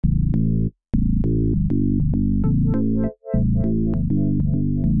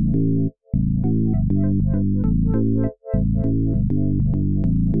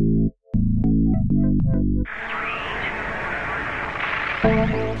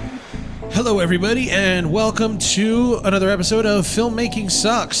Hello, everybody, and welcome to another episode of Filmmaking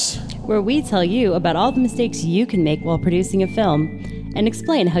Sucks, where we tell you about all the mistakes you can make while producing a film and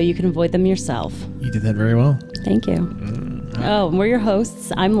explain how you can avoid them yourself. You did that very well. Thank you. Oh, and we're your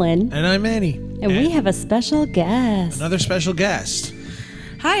hosts. I'm Lynn. And I'm Annie. And we have a special guest. Another special guest.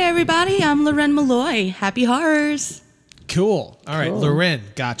 Hi, everybody. I'm Loren Malloy. Happy horrors. Cool. All right, Loren.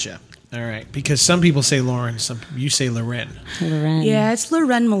 Gotcha. All right, because some people say Lauren, you say Loren. Loren. Yeah, it's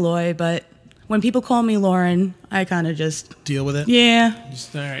Loren Malloy, but when people call me Lauren, I kind of just... Deal with it? Yeah.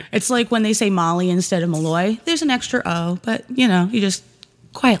 All right. It's like when they say Molly instead of Malloy. There's an extra O, but, you just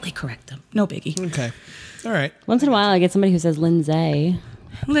quietly correct them. No biggie. Okay. All right. Once in a while, I get somebody who says Lindsay.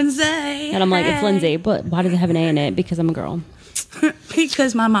 Lindsay. And I'm like, it's Lindsay, but why does it have an A in it? Because I'm a girl.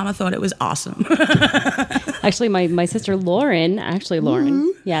 Because my mama thought it was awesome. Actually, my sister Lauren,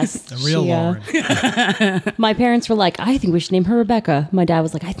 yes. The real Lauren. My parents were like, I think we should name her Rebecca. My dad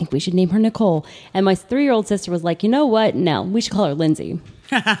was like, I think we should name her Nicole. And my 3-year-old sister was like, you know what? No, we should call her Lindsay.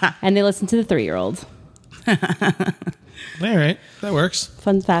 And they listened to the 3-year-old. All right. That works.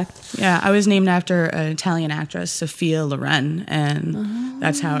 Fun fact. Yeah, I was named after an Italian actress, Sophia Loren, and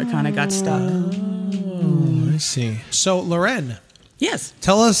that's how it kind of got stuck. Oh, I see. So, Loren, Yes.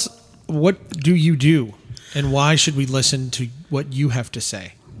 tell us, what do you do, and why should we listen to what you have to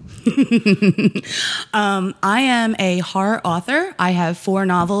say? I am a horror author. I have 4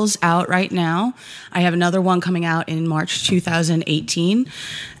 novels out right now. I have another one coming out in March 2018.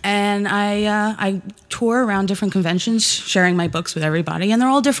 And I tour around different conventions sharing my books with everybody. And they're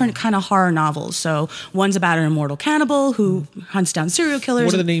all different kind of horror novels. So one's about an immortal cannibal who hunts down serial killers.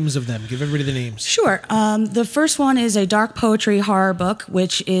 What are the names of them? Give everybody the names. Sure. The first one is a dark poetry horror book,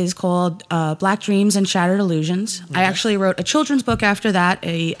 which is called Black Dreams and Shattered Illusions. Okay. I actually wrote a children's book after that,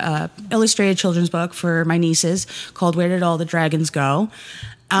 a illustrated children's book for my nieces called Where Did All the Dragons Go?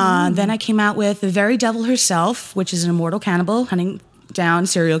 Then I came out with The Very Devil Herself, which is an immortal cannibal hunting down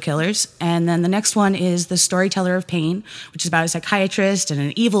serial killers. And then the next one is The Storyteller of Pain, which is about a psychiatrist and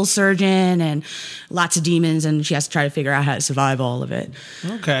an evil surgeon and lots of demons, and she has to try to figure out how to survive all of it.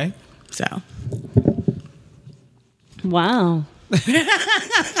 Okay. So. Wow. Do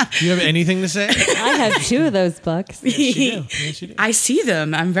you have anything to say? I have 2 of those books. Yes, you do. Yes, you do. I see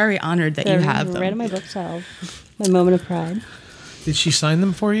them. I'm very honored that They're you have them. right on my bookshelf. My moment of pride. Did she sign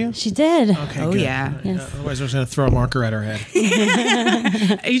them for you? She did. Okay, Oh, good. yeah. Yes. Otherwise, I was going to throw a marker at her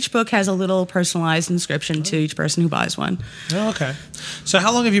head. Each book has a little personalized inscription to each person who buys one. Oh, okay. So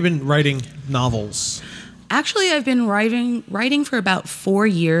how long have you been writing novels? Actually, I've been writing for about 4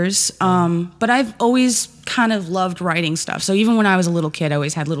 years, but I've always kind of loved writing stuff. So even when I was a little kid, I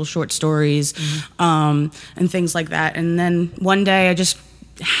always had little short stories and things like that. And then one day I just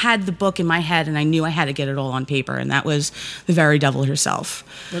had the book in my head and I knew I had to get it all on paper, and that was The Very Devil Herself.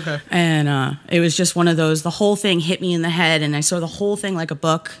 Okay. And it was just one of those, the whole thing hit me in the head, and I saw the whole thing like a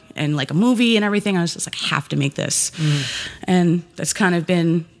book and like a movie and everything. I was just like, I have to make this. And that's kind of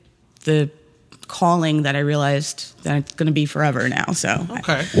been the calling that I realized that it's going to be forever now. So,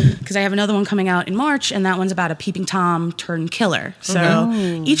 Okay. because I have another one coming out in March, and that one's about a peeping Tom turned killer. So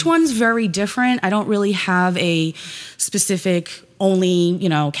each one's very different. I don't really have a specific only,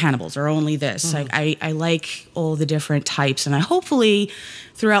 cannibals or only this. I like all the different types, and I hopefully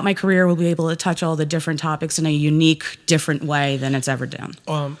throughout my career will be able to touch all the different topics in a unique, different way than it's ever done.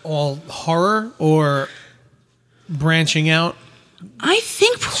 All horror or branching out? I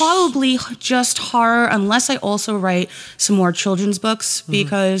think probably just horror, unless I also write some more children's books,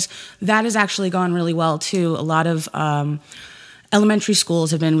 because that has actually gone really well too. A lot of elementary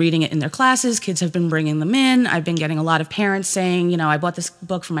schools have been reading it in their classes. Kids have been bringing them in. I've been getting a lot of parents saying, I bought this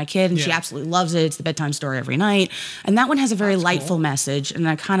book for my kid and she absolutely loves it. It's the bedtime story every night. And that one has a very lightful message. And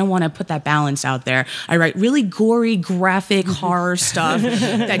I kind of want to put that balance out there. I write really gory, graphic horror stuff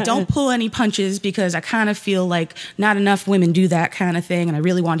that don't pull any punches, because I kind of feel like not enough women do that kind of thing. And I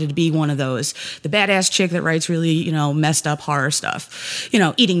really wanted to be one of those. The badass chick that writes really, messed up horror stuff,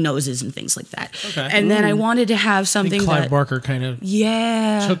 eating noses and things like that. Okay. And then I wanted to have something Clive that... Barker kind of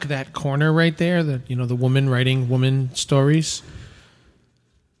took that corner right there, the woman writing woman stories.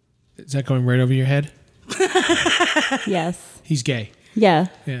 Is that going right over your head? Yes. He's gay. Yeah.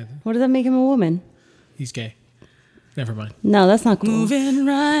 Yeah, What does that make him a woman? he's gay. Never mind. No, that's not cool. Moving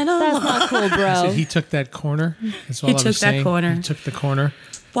right along. That's not cool, So bro. he took that corner. That's all He I was took that saying. corner. He took the corner.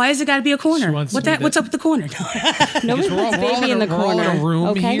 Why has it got to be a corner? She wants to be What's up with the corner? Nobody we're all- puts we're all baby in the we're all in corner. a room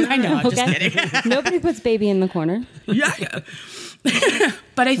Okay? here. I know, I'm just Okay? Nobody puts baby in the corner. yeah.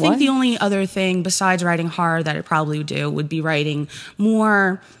 But I think What? the only other thing besides writing horror that I probably would do would be writing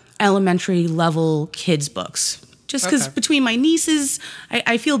more elementary level kids books Just because Okay. between my nieces,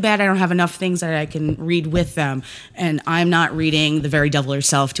 I feel bad I don't have enough things that I can read with them. And I'm not reading The Very Devil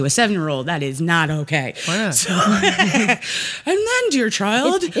Herself to a 7-year-old. That is not okay. Why not? So, and then, dear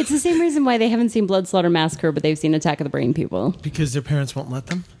child. It's the same reason why they haven't seen Blood Slaughter Massacre, but they've seen Attack of the Brain People. Because their parents won't let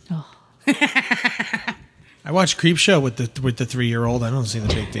them. Oh. I watch Creepshow with the 3-year-old. I don't see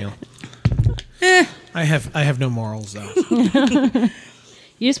the big deal. I have no morals though.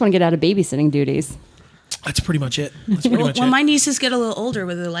 You just want to get out of babysitting duties. That's pretty much it. That's pretty much When it. my nieces get a little older,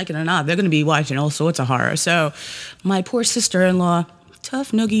 whether they like it or not, they're going to be watching all sorts of horror. So, my poor sister-in-law,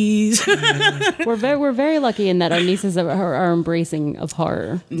 tough noogies. We're very lucky in that our nieces are embracing of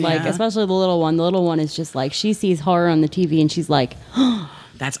horror. Like, Yeah. especially the little one. The little one is just like, she sees horror on the TV and she's like,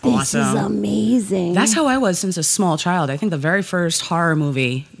 That's this awesome. is amazing. That's how I was since a small child. I think the very first horror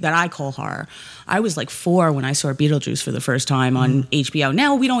movie that I call horror, I was like 4 when I saw Beetlejuice for the first time on HBO.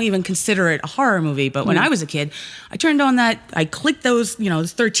 Now we don't even consider it a horror movie, but when I was a kid, I turned on I clicked those,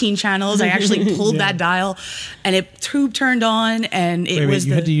 13 channels. I actually pulled that dial, and it turned on, and it was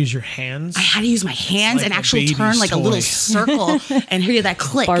you had to use your hands. I had to use my hands like and a actually baby's turn like a little toy. circle and hear that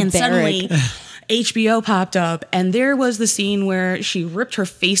click, and Barbaric. suddenly HBO popped up, and there was the scene where she ripped her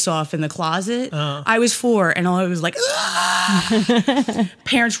face off in the closet. I was 4, and I was like, "Ah!"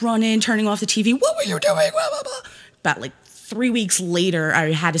 Parents run in, turning off the TV. What were you doing? Blah, blah, blah. About like 3 weeks later,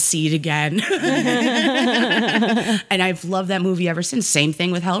 I had to see it again. And I've loved that movie ever since. Same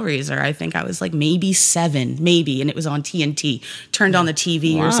thing with Hellraiser. I think I was like maybe 7, and it was on TNT. Turned on the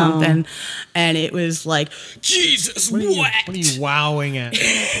TV or something, and it was like, Jesus, What what? are you wowing at?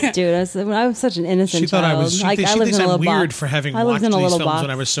 Dude, I was such an innocent She thought child. I was. She, Like, thinks- I she lived thinks in a I'm little weird box. for having I lived watched in a these little films box.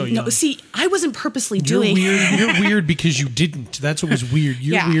 when I was so young. No, see, I wasn't purposely You're doing weird. You're weird because you didn't. That's what was weird.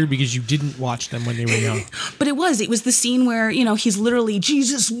 You're Yeah. weird because you didn't watch them when they were young. But it was the scene where, he's literally,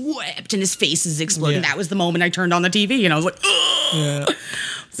 Jesus wept and his face is exploding. Yeah. That was the moment I turned on the TV and I was like, ugh. Yeah.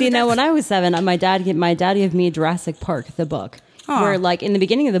 See, now when I was 7, my dad gave me Jurassic Park, the book, where like in the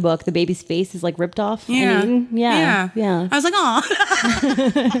beginning of the book, the baby's face is like ripped off. Yeah. And eaten. Yeah. I was like, aw.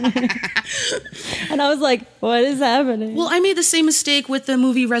 And I was like, what is happening? Well, I made the same mistake with the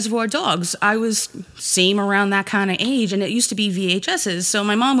movie Reservoir Dogs. I was same around that kind of age, and it used to be VHSs. So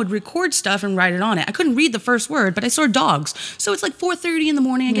my mom would record stuff and write it on it. I couldn't read the first word, but I saw dogs. So it's like 4:30 in the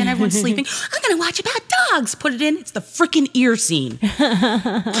morning again. Everyone's sleeping. I'm gonna watch about dogs. Put it in. It's the freaking ear scene.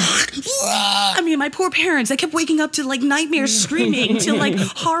 I mean, my poor parents. They kept waking up to like nightmares, screaming to like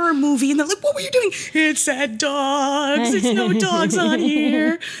horror movie, and they're like, "What were you doing?" It said dogs. It's no dogs on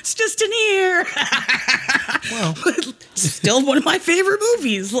here. It's just an ear. Well, But still one of my favorite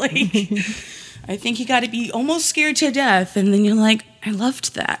movies. Like, I think you got to be almost scared to death, and then you're like, I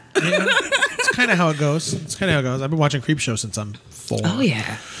loved that. yeah, it's kind of how it goes. It's kind of how it goes. I've been watching Creepshow since I'm 4. Oh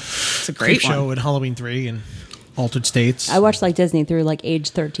yeah, it's a great Creepshow one. and Halloween 3 and Altered States. I watched like Disney through like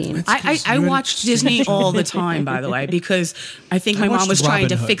age 13. I watched Disney all the time, by the way, because I think my mom watched was trying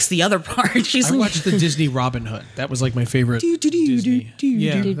to Robin Hood. fix the other part. She's I like, watched the Disney Robin Hood. That was like my favorite Disney.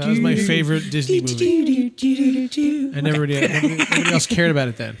 Yeah, that was my favorite Disney movie. And nobody else cared about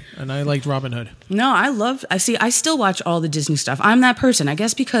it then. And I liked Robin Hood. No, I still watch all the Disney stuff. I'm that person, I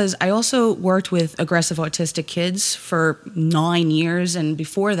guess, because I also worked with aggressive autistic kids for 9 years. And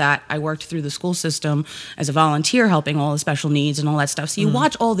before that, I worked through the school system as a volunteer, helping all the special needs and all that stuff. So you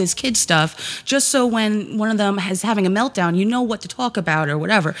watch all this kid stuff just so when one of them is having a meltdown, you know what to talk about or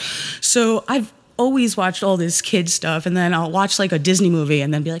whatever. So I've always watched all this kid stuff, and then I'll watch like a Disney movie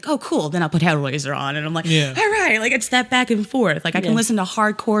and then be like, oh cool, then I'll put Hellraiser on, and I'm like, Yeah. all right, like it's that back and forth. Like I can Yeah. listen to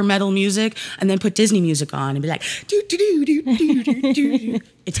hardcore metal music and then put Disney music on and be like, do do do do do do do.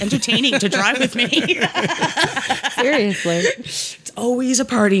 It's entertaining to drive with me. Seriously. It's always a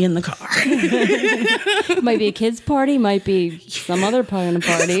party in the car. Might be a kid's party, might be some other kind of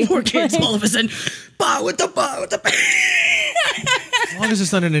party. Poor kids all of a sudden, bar with the. As long as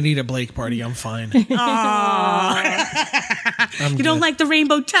it's not an Anita Blake party, I'm fine. You don't like the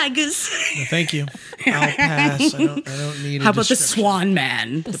Rainbow Tigers? No, thank you. I'll pass. I don't need. How about the description. Swan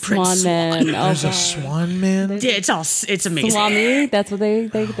Man? The Swan Man. Oh, There's a God. Swan Man. Yeah, it's amazing. Swami? That's what they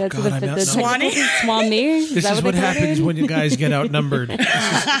that's God, what I'm the not- Swanee? Swami? This is what happens when you guys get outnumbered.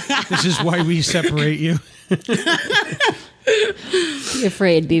 This is why we separate you. Be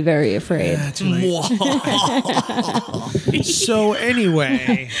afraid, be very afraid. That's right. So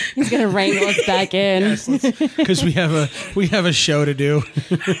anyway, He's gonna wrangle us back in. because we have a show to do.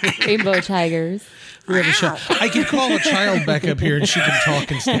 Rainbow tigers. We have a show. I can call a child back up here and she can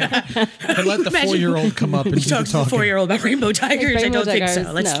talk instead. And let the Imagine 4-year-old come up and do the Talk to the talking. 4-year-old about Rainbow Tigers. I Rainbow don't think Tigers.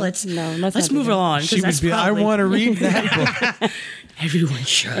 so. Let's let's not move do that. along. 'cause She would that's be. I probably- want to read that book. Everyone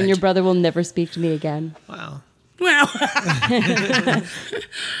should. And your brother will never speak to me again. Wow. Well,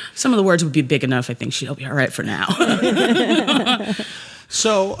 some of the words would be big enough. I think she'll be all right for now.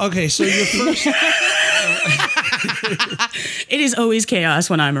 So, okay, so your first... It is always chaos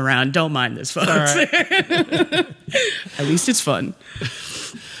when I'm around. Don't mind this, folks. All right. At least it's fun.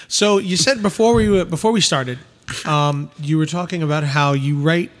 So you said before we started, you were talking about how you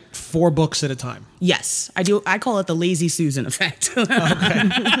write 4 books at a time. Yes, I do. I call it the lazy Susan effect. Okay.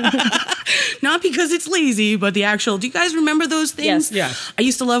 Not because it's lazy, but the actual. Do you guys remember those things? Yes. I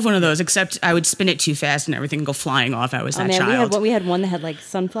used to love one of those, except I would spin it too fast and everything would go flying off. I was that child. We had one that had like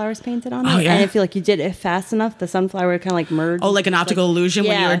sunflowers painted on it. Oh, yeah? And I feel like you did it fast enough, the sunflower would kind of like merge. Oh, like an optical illusion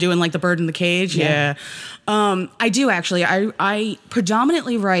when you yeah. were doing like the bird in the cage? Yeah. I do actually. I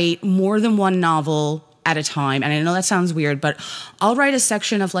predominantly write more than one novel at a time. And I know that sounds weird, but I'll write a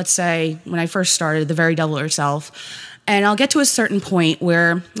section of, let's say, when I first started, The Very Devil Herself. And I'll get to a certain point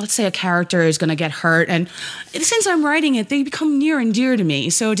where, let's say, a character is going to get hurt. And since I'm writing it, they become near and dear to me.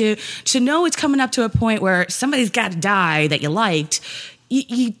 So to know it's coming up to a point where somebody's got to die that you liked,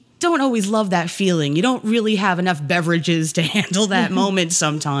 you don't always love that feeling. You don't really have enough beverages to handle that moment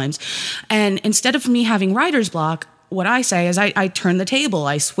sometimes. And instead of me having writer's block, what I say is I turn the table.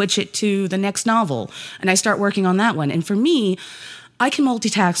 I switch it to the next novel, and I start working on that one. And for me, I can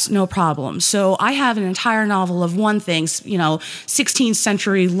multitask no problem. So I have an entire novel of one thing, 16th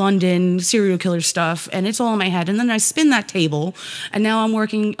century London serial killer stuff, and it's all in my head. And then I spin that table, and now I'm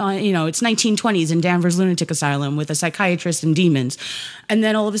working on, it's 1920s in Danvers Lunatic Asylum with a psychiatrist and demons. And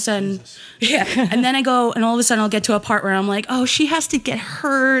then all of a sudden, and then I go, and all of a sudden I'll get to a part where I'm like, oh, she has to get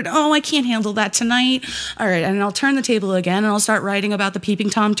hurt. Oh, I can't handle that tonight. All right, and I'll turn the table again, and I'll start writing about the peeping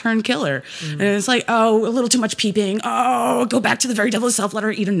Tom turned killer. And it's like, oh, a little too much peeping. Oh, go back to the very devil itself, let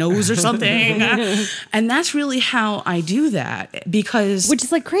her eat a nose or something. And that's really how I do that, because... Which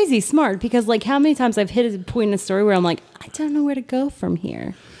is like crazy smart, because like how many times I've hit a point in a story where I'm like, I don't know where to go from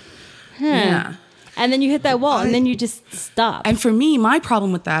here. Yeah. And then you hit that wall, and then you just stop. And for me, my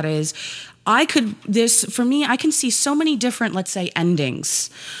problem with that is I can see so many different, let's say, endings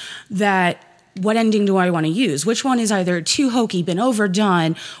that what ending do I want to use? Which one is either too hokey, been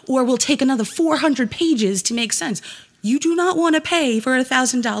overdone, or will take another 400 pages to make sense? You do not want to pay for a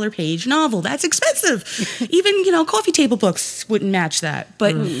 $1,000 page novel. That's expensive. Even, coffee table books wouldn't match that.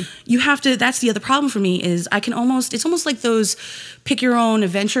 But you have to, that's the other problem for me is it's almost like those pick your own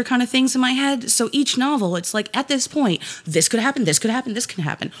adventure kind of things in my head. So each novel, it's like at this point, this could happen, this could happen, this can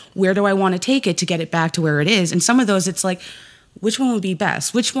happen. Where do I want to take it to get it back to where it is? And some of those, it's like, which one would be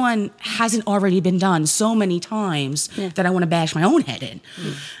best? Which one hasn't already been done so many times that I want to bash my own head in?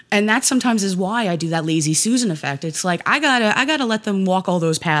 And that sometimes is why I do that lazy Susan effect. It's like I gotta let them walk all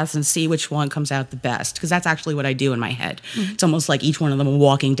those paths and see which one comes out the best, because that's actually what I do in my head. It's almost like each one of them are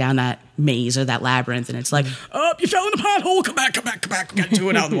walking down that maze or that labyrinth, and it's like, oh, you fell in the pothole. Come back. We got to do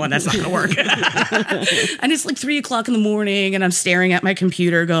another one. That's not gonna work. And it's like 3:00 in the morning, and I'm staring at my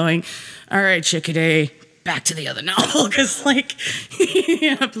computer, going, all right, chickadee, back to the other novel, because like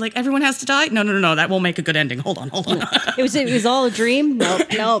everyone has to die. No, that won't make a good ending. Hold on. It was all a dream. No.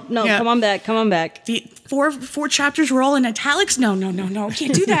 Yeah. Come on back. The four chapters were all in italics. No,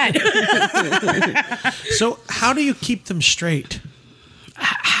 can't do that. So how do you keep them straight?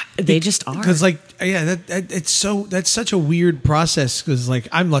 They just are. Because that's such a weird process. Because like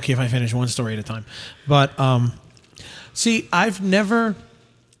I'm lucky if I finish one story at a time, but see, I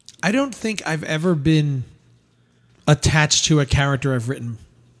don't think I've ever been attached to a character I've written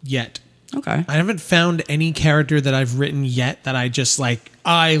yet. Okay. I haven't found any character that I've written yet that I just like,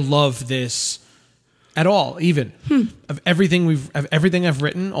 I love this at all, even. Of everything I've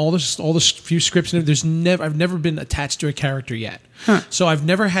written, all the few scripts, I've never been attached to a character yet. So I've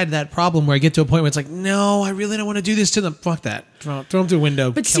never had that problem where I get to a point where it's like, no, I really don't want to do this to them. Fuck that. Throw them through a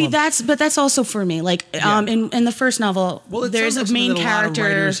window. But see, that's also for me. Like in the first novel, there's a main character. A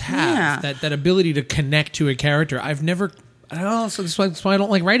lot of writers have that ability to connect to a character. I've never. I don't know. So that's why I don't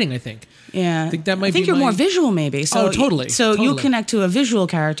like writing, I think. Yeah. I think that might I think be you're more visual, maybe. So, totally. So you connect to a visual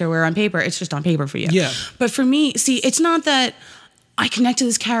character where on paper, it's just on paper for you. Yeah. But for me, see, it's not that I connect to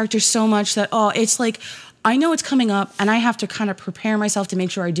this character so much that, it's like, I know it's coming up and I have to kind of prepare myself to make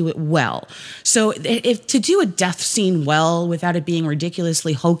sure I do it well. So if to do a death scene well without it being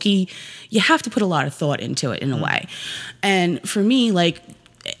ridiculously hokey, you have to put a lot of thought into it in a way. And for me, like,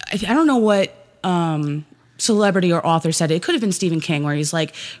 I don't know what celebrity or author said it. It could have been Stephen King, where he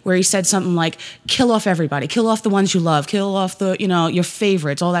said something like, kill off everybody, kill off the ones you love, kill off the, your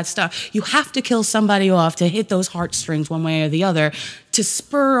favorites, all that stuff. You have to kill somebody off to hit those heartstrings one way or the other, to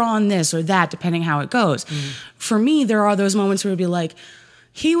spur on this or that, depending how it goes. For me, there are those moments where it'd be like,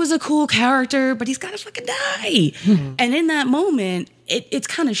 he was a cool character, but he's got to fucking die. And in that moment, it's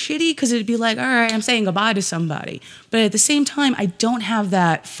kind of shitty because it'd be like, all right, I'm saying goodbye to somebody. But at the same time, I don't have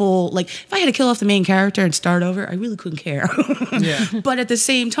that full, like, if I had to kill off the main character and start over, I really couldn't care. Yeah. But at the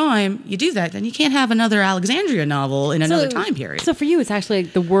same time, you do that, then you can't have another Alexandria novel in another time period. So for you, it's actually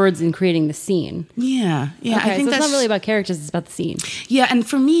like the words in creating the scene. Yeah. Okay, I think so that's it's not really about characters, it's about the scene. Yeah, and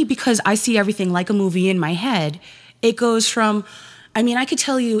for me, because I see everything like a movie in my head, it goes from, I mean, I could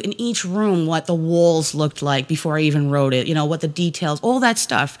tell you in each room what the walls looked like before I even wrote it, what the details, all that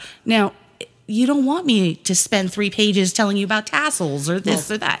stuff. Now, you don't want me to spend 3 pages telling you about tassels or this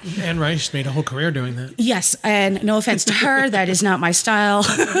or that. Anne Rice made a whole career doing that. Yes, and no offense to her, that is not my style.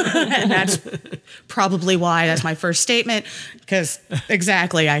 And that's probably why that's my first statement, because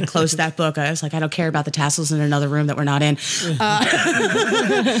exactly, I closed that book. I was like, I don't care about the tassels in another room that we're not in.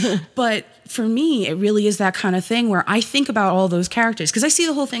 But for me, it really is that kind of thing where I think about all those characters, because I see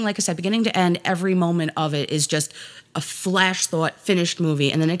the whole thing, like I said, beginning to end, every moment of it is just a flash thought, finished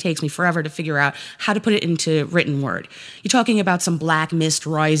movie, and then it takes me forever to figure out how to put it into written word. You're talking about some black mist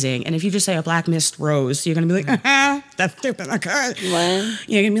rising, and if you just say a black mist rose, you're going to be like, that's stupid. Okay. What?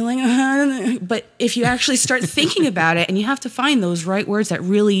 You're going to be like, But if you actually start thinking about it, and you have to find those right words that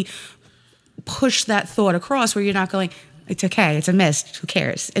really push that thought across, where you're not going, it's okay, it's a mist, who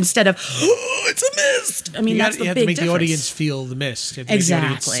cares? Instead of, oh, it's a mist. I mean, that's the big difference. You have to make the audience feel the mist. You have to make the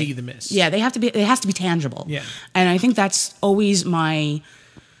audience see the mist. Yeah, it has to be tangible. Yeah. And I think that's always my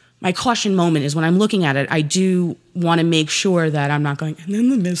caution moment is when I'm looking at it, I do want to make sure that I'm not going, and then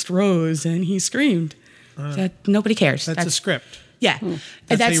the mist rose and he screamed. That nobody cares. That's a script. Yeah.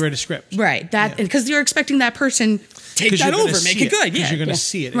 That's how you write a script. Right. Because you're expecting that person take that over, make it good. Because you're going to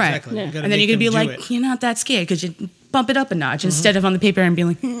see it. Right. Exactly. Yeah. And then you're going to be like, you're not that scared because you bump it up a notch instead of on the paper and being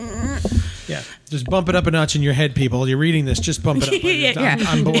like, yeah, just bump it up a notch in your head, people. You're reading this, just bump it up.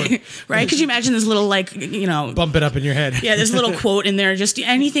 I'm bored. Right? Could you imagine this little, bump it up in your head. Yeah, this little quote in there, just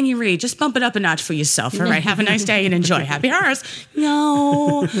anything you read, just bump it up a notch for yourself. All right, have a nice day and enjoy. Happy horrors.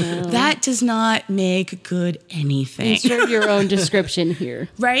 No, that does not make good anything. Insert your own description here.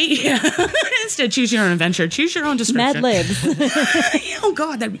 Right? Yeah. Instead, choose your own adventure. Choose your own description. Mad libs. Oh,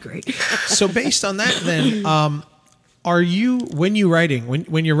 God, that'd be great. So based on that, then, are you, when you're writing,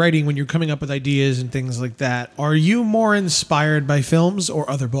 when you're coming up with ideas and things like that, are you more inspired by films or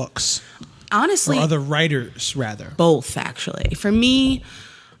other books? Honestly. Or other writers, rather? Both, actually. For me,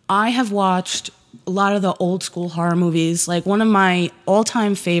 I have watched a lot of the old school horror movies. Like, one of my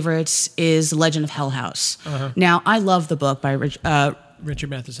all-time favorites is Legend of Hell House. Now, I love the book by Richard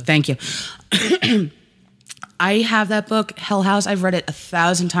Matheson. Thank you. I have that book, Hell House. I've read it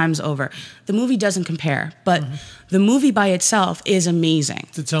 1,000 times over. The movie doesn't compare, but the movie by itself is amazing.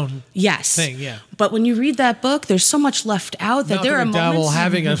 It's its own thing, yeah. But when you read that book, there's so much left out that there are moments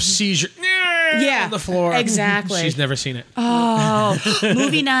having a seizure on the floor. Exactly. She's never seen it. Oh,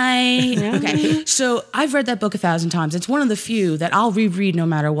 movie night. Okay. So I've read that book 1,000 times. It's one of the few that I'll reread no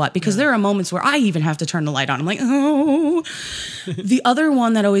matter what, because there are moments where I even have to turn the light on. I'm like, oh. The other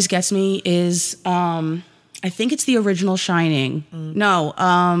one that always gets me is, I think it's the original Shining. No.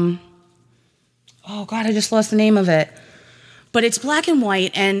 Oh, God, I just lost the name of it. But it's black and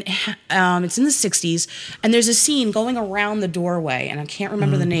white, and it's in the 60s, and there's a scene going around the doorway, and I can't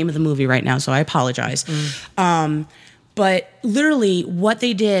remember the name of the movie right now, so I apologize. But literally what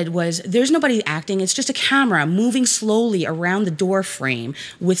they did was, there's nobody acting, it's just a camera moving slowly around the door frame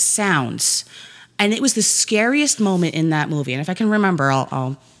with sounds. And it was the scariest moment in that movie, and if I can remember,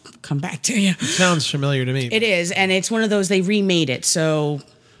 I'll come back to you. It sounds familiar to me. It is, and it's one of those, they remade it, so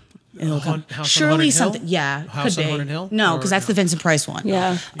it'll come. Surely something. Yeah, House could on be. Haunted Hill? No, because that's the Vincent Price one.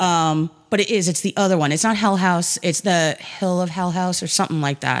 Yeah. But it's the other one. It's not Hell House. It's the Hill of Hell House or something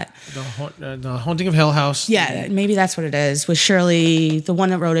like that. The Haunting of Hell House. Yeah, maybe that's what it is. With Shirley, the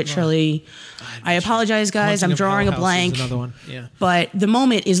one that wrote it, Shirley. I apologize, guys. Haunting I'm of drawing Hell a House blank. is another one. Yeah. But the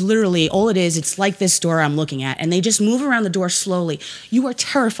moment is literally, all it is, it's like this door I'm looking at, and they just move around the door slowly. You are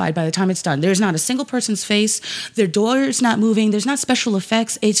terrified by the time it's done. There's not a single person's face. Their door is not moving. There's not special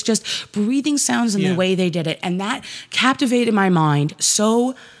effects. It's just breathing sounds and the way they did it. And that captivated my mind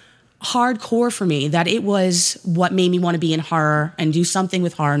so hardcore for me that it was what made me want to be in horror and do something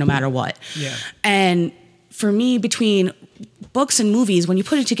with horror no matter what. Yeah. And for me, between books and movies, when you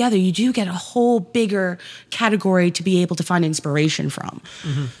put it together, you do get a whole bigger category to be able to find inspiration from.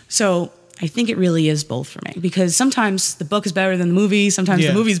 So I think it really is both for me, because sometimes the book is better than the movie, sometimes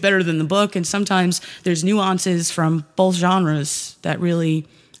the movie is better than the book, and sometimes there's nuances from both genres that really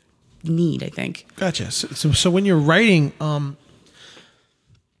need, I think. Gotcha. So when you're writing,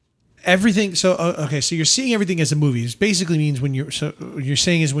 everything. So okay, so you're seeing everything as a movie. It basically means when you're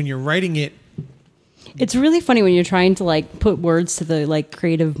saying is when you're writing it. It's really funny when you're trying to like put words to the like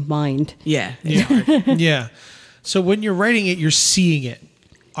creative mind. Yeah. Yeah. So when you're writing it, you're seeing it.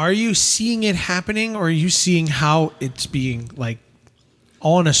 Are you seeing it happening, or are you seeing how it's being like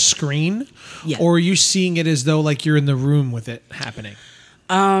on a screen? Yeah. Or are you seeing it as though like you're in the room with it happening?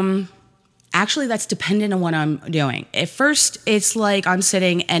 Actually, that's dependent on what I'm doing. At first, it's like I'm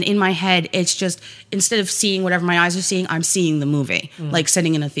sitting and in my head, it's just instead of seeing whatever my eyes are seeing, I'm seeing the movie, like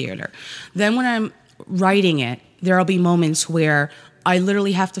sitting in a theater. Then when I'm writing it, there'll be moments where I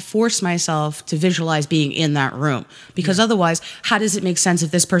literally have to force myself to visualize being in that room, because otherwise, how does it make sense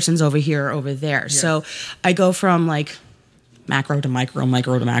if this person's over here or over there? Yeah. So I go from like macro to micro,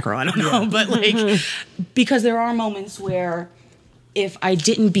 micro to macro. I don't know, but like, because there are moments where if I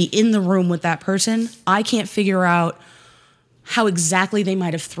didn't be in the room with that person, I can't figure out how exactly they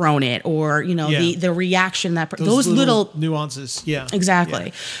might have thrown it, or the reaction that those little nuances. Yeah, exactly.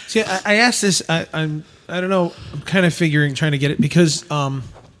 Yeah. See, I asked this. I don't know. I'm kind of trying to get it because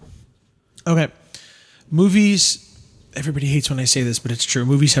okay, movies. Everybody hates when I say this, but it's true.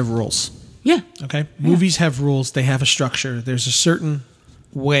 Movies have rules. Yeah. Okay. Movies have rules. They have a structure. There's a certain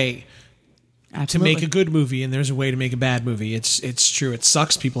way Absolutely. to make a good movie, and there's a way to make a bad movie. It's true. It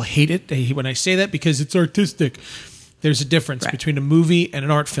sucks. People hate it. They hate when I say that because it's artistic. There's a difference between a movie and an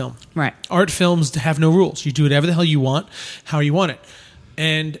art film. Right. Art films have no rules. You do whatever the hell you want, how you want it.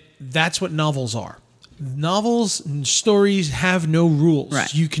 And that's what novels are. Novels and stories have no rules.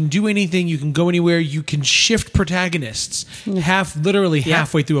 Right. You can do anything. You can go anywhere. You can shift protagonists literally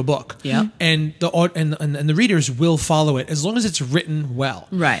halfway through a book. Yeah. And the readers will follow it as long as it's written well.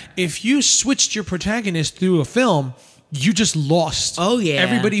 Right. If you switched your protagonist through a film, you just lost. Oh, yeah.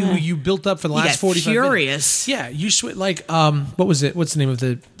 Everybody who you built up for the last 45 furious. minutes. Yeah, you switch like what was it? What's the name of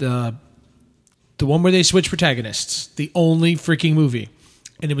the one where they switch protagonists? The only freaking movie,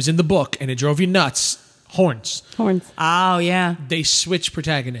 and it was in the book, and it drove you nuts. Horns. Oh yeah. They switch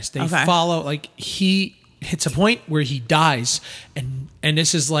protagonists. They Okay. follow like he hits a point where he dies, and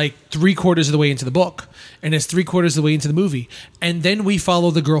this is like 3/4 of the way into the book, and it's 3/4 of the way into the movie, and then we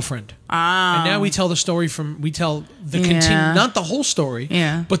follow the girlfriend. And now we tell the story not the whole story,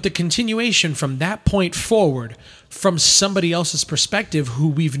 but the continuation from that point forward from somebody else's perspective who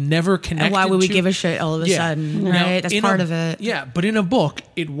we've never connected And why would we to. give a shit all of a sudden, Now, right? That's in part of it. Yeah, but in a book,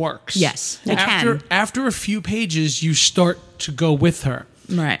 it works. Yes, it can. After a few pages, you start to go with her.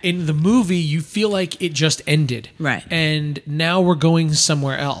 Right. In the movie, you feel like it just ended. Right. And now we're going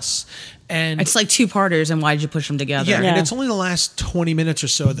somewhere else. And It's like two-parters, and why did you push them together? yeah, and it's only the last 20 minutes or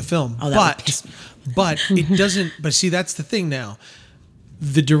so of the film. Oh, that would piss me. But it doesn't. But see, that's the thing now.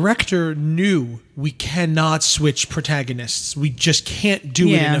 The director knew we cannot switch protagonists. We just can't do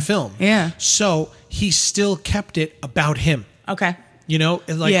it in a film. Yeah. So he still kept it about him. Okay.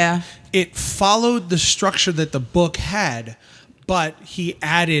 It followed the structure that the book had, but he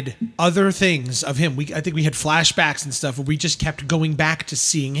added other things of him. I think we had flashbacks and stuff where we just kept going back to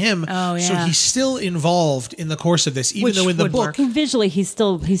seeing him. Oh, yeah. So he's still involved in the course of this, even though in the would book, work. Visually, he's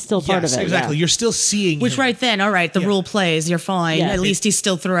still part of it. exactly. Yeah. You're still seeing Which him. right then, all right, the Yeah. rule plays. You're fine. Yeah. At least he's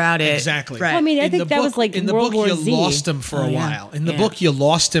still throughout it. Exactly. Right. Well, I mean, I In think the that book- was like in the World book War you Z. lost him for a yeah. while. In the Yeah. book you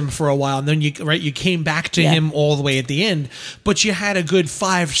lost him for a while, and then you came back to Yeah. him all the way at the end. But you had a good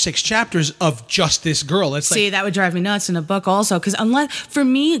 5-6 chapters of just this girl. It's See, like, that would drive me nuts in a book also, because for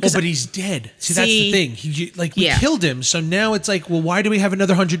me, oh, but he's dead. See, that's the See, thing. We yeah. killed him, so now it's like, well, why do we have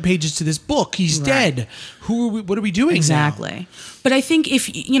another 100 pages to this book? He's Right. dead. What are we doing now? exactly. But I think if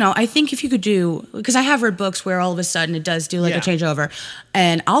you could do, because I have read books where all of a sudden it does do like Yeah. a changeover,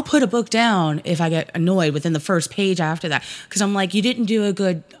 and I'll put a book down if I get annoyed within the first page after that, because I'm like, you didn't do a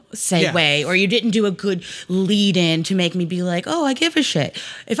good segue, or you didn't do a good lead in to make me be like, oh, I give a shit.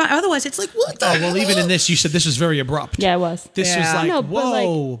 Otherwise it's like, what the Oh, well, hell? even in this, you said this was very abrupt. Yeah, it was. This was Yeah. like, No, but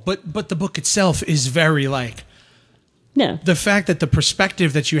whoa. But the book itself is very like, No. the fact that the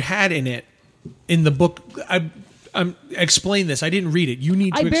perspective that you had in it, in the book, I'm explain this. I didn't read it. You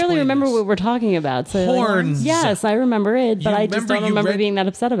need to I barely explain remember this. what we're talking about. So Horns. yes, I remember it, but You I just remember don't you remember read- being that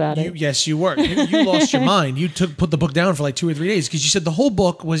upset about it. Yes, you were. You lost your mind. You put the book down for like 2 or 3 days because you said the whole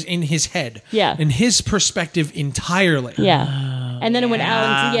book was in his head. Yeah. In his perspective entirely. Yeah. And then it went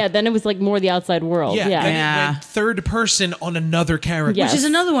out into, then it was like more the outside world. Yeah. Yeah. Then Yeah. it went third person on another character. Yeah. Which is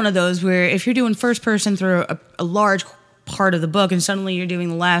another one of those where if you're doing first person through a large part of the book, and suddenly you're doing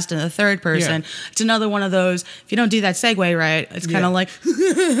the last and the third person. Yeah. It's another one of those. If you don't do that segue right, it's kind of like,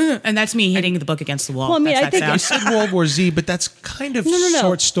 and that's me hitting the book against the wall. Well, I mean, That's I think that You sound. said World War Z, but that's kind of No.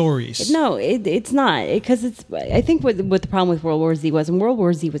 short stories. No, it's not, because I think what the problem with World War Z was, and World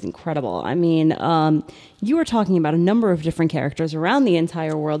War Z was incredible. I mean, you were talking about a number of different characters around the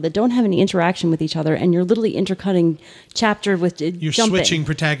entire world that don't have any interaction with each other, and you're literally intercutting chapter with You're jumping. switching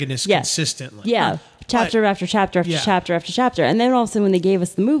protagonists Yeah. consistently. Yeah, chapter after chapter after Yeah. chapter after chapter, and then all of a sudden when they gave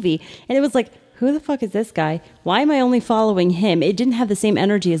us the movie, and it was like, who the fuck is this guy? Why am I only following him? It didn't have the same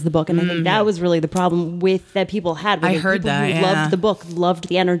energy as the book, and I think that was really the problem with that people had. I the heard people that, who yeah. loved the book, loved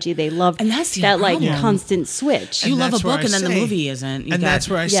the energy, they loved And that's the that like problem. constant switch. You love a that's where book I and then the say- movie isn't. You And got- that's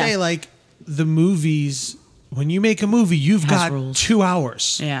where I Yeah. say, like, the movies, when you make a movie, you've Has got rules. 2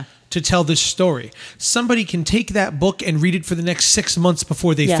 hours Yeah. to tell this story. Somebody can take that book and read it for the next 6 months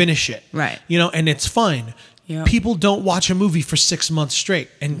before they Yeah. finish it. Right. You know, and it's fine. Yeah. People don't watch a movie for 6 months straight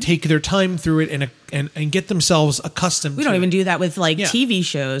and take their time through it and get themselves accustomed We to don't it. even do that with like Yeah. TV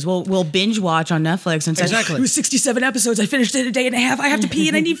shows. We'll binge watch on Netflix and say, Exactly. it was 67 episodes. I finished it in a day and a half. I have to pee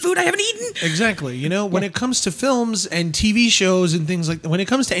and I need food. I haven't eaten. Exactly. You know, when it comes to films and TV shows and things like that, when it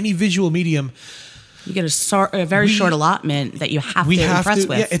comes to any visual medium, You get a very short allotment that you have to impress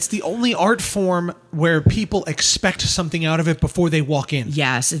with. Yeah, it's the only art form where people expect something out of it before they walk in.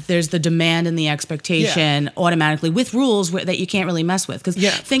 Yes, there's the demand and the expectation automatically with rules that you can't really mess with. Because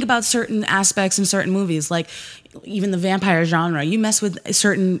Yeah. think about certain aspects in certain movies, like even the vampire genre. You mess with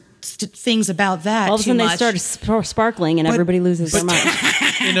certain things about that All of a too sudden they much. start sparkling, and everybody loses their mind.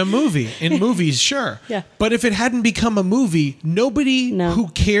 In movies, sure. Yeah. But if it hadn't become a movie, nobody No. who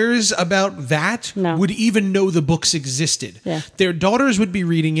cares about that No. would even know the books existed. Yeah. Their daughters would be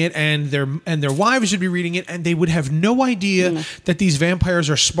reading it, and their wives would be reading it, and they would have no idea that these vampires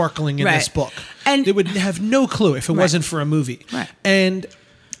are sparkling in Right. this book. And- they would have no clue if it wasn't for a movie. Right. And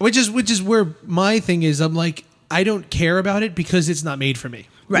which is where my thing is. I'm like, I don't care about it because it's not made for me.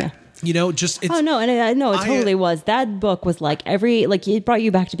 Right. Yeah. You know, just it's Oh no, and I know it I, totally was. That book was like it brought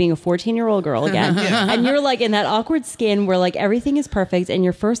you back to being a 14-year-old girl again, Yeah. and you're like in that awkward skin where like everything is perfect, and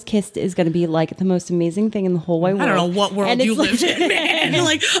your first kiss is going to be like the most amazing thing in the whole wide world. I don't know what world And you it's lived in, man.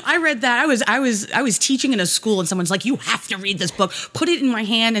 Like I read that. I was teaching in a school, and someone's like, "You have to read this book." Put it in my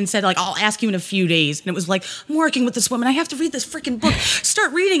hand and said, "Like I'll ask you in a few days." And it was like, "I'm working with this woman. I have to read this freaking book."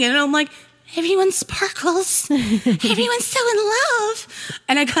 Start reading it, and I'm like, "Everyone sparkles. Everyone's so in love."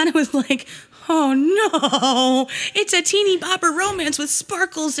 And I kind of was like, "Oh no, it's a teeny bopper romance with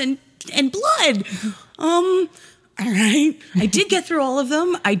sparkles and blood." All right. I did get through all of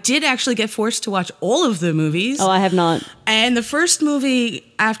them. I did actually get forced to watch all of the movies. Oh, I have not. And the first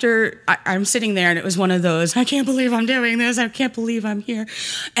movie, after I'm sitting there, and it was one of those, I can't believe I'm doing this. I can't believe I'm here.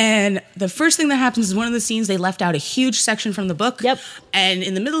 And the first thing that happens is one of the scenes, they left out a huge section from the book. Yep. And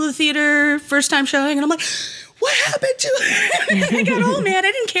in the middle of the theater, first time showing, and I'm like, what happened to it? I got all mad.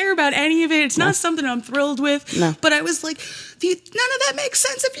 I didn't care about any of it. It's not something I'm thrilled with. No. But I was like, none of that makes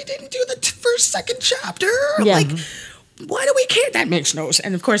sense if you didn't do the first, second chapter. Yeah. Like, why do we care? That makes no sense.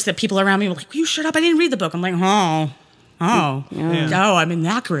 And of course, the people around me were like, "Will you shut up? I didn't read the book." I'm like, oh, I'm in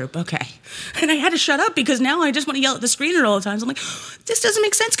that group. Okay. And I had to shut up because now I just want to yell at the screener all the time. So I'm like, this doesn't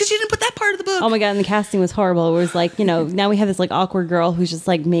make sense because you didn't put that part of the book. Oh my god, and the casting was horrible. It was like, now we have this like awkward girl who's just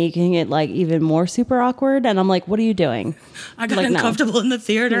like making it like even more super awkward, and I'm like, what are you doing? I got like, no. uncomfortable in the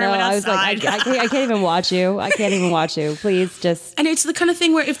theater. No, I went I was outside. like, I can't even watch you. I can't even watch you. Please just. And it's the kind of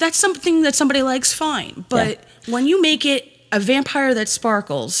thing where if that's something that somebody likes, fine. But when you make it a vampire that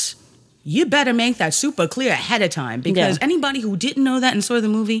sparkles, you better make that super clear ahead of time, because Yeah. anybody who didn't know that and saw the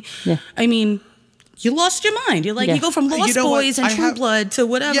movie, Yeah. I mean, you lost your mind. You're like, Yeah. you go from Lost You know what? Boys and I True have- Blood to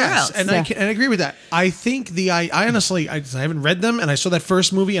whatever else. and Yeah. I agree with that. I think I honestly, I haven't read them, and I saw that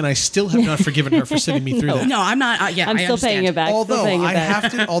first movie, and I still have not forgiven her for sitting me through that. No, I'm not. I'm I still paying understand. it back. Still Although paying it I back.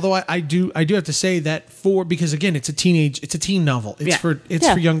 have to, although I do have to say that because again, it's a teen novel. It's Yeah. for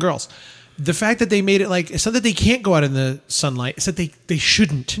Yeah. young girls. The fact that they made it like it's not that they can't go out in the sunlight; it's that they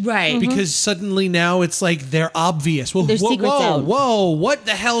shouldn't, Right. Because suddenly now it's like they're obvious. Well, There's secrets out. whoa! What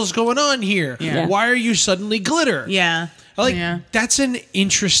the hell's going on here? Yeah. Why are you suddenly glitter? Yeah. Like Yeah. that's an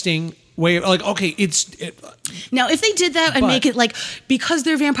interesting way. Like okay, Now, if they did that and But- make it like, because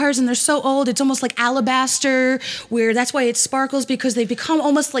they're vampires and they're so old, it's almost like alabaster, where that's why it sparkles, because they become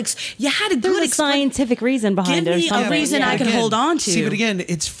almost like, you had a There's good a scientific reason behind Give it. Or me a something. reason I can hold on to. See, but again,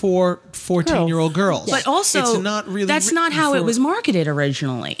 it's for 14-year-old girls. But also, it's not really that's not written how it for- was marketed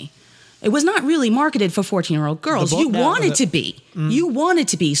originally. It was not really marketed for 14-year-old girls. book? You No. want it to be. You want it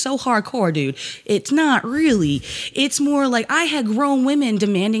to be so hardcore, dude. It's not really. It's more like I had grown women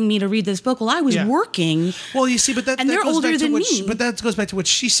demanding me to read this book while I was Yeah. working. Well, you see, but that And that they're goes older back to than what me. but that goes back to what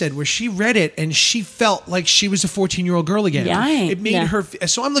she said, where she read it and she felt like she was a 14-year-old girl again. Yeah. Right. It made Yeah. her.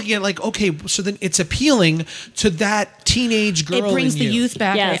 So I'm looking at it like, okay, so then it's appealing to that teenage girl. It brings in the you. youth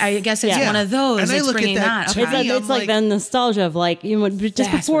back. Yes. I guess it's Yeah. one of those. And I It's look at bringing that that. to Okay. me, It's I'm like like- the nostalgia of like, you know, just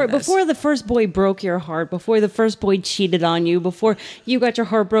That's what it is. before the first boy broke your heart, before the first boy cheated on you, before you got your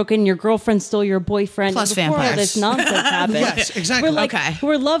heart broken, your girlfriend stole your boyfriend, Plus before all vampires. this nonsense happened. Yes, exactly. We're like, Okay.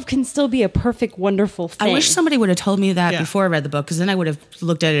 where love can still be a perfect, wonderful thing. I wish somebody would have told me that Yeah. before I read the book, because then I would have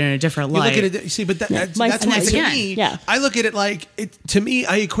looked at it in a different You light. look at it. You see, but that's My why friend- to again, me, yeah. I look at it like to me.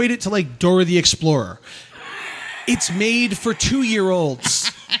 I equate it to like Dora the Explorer. It's made for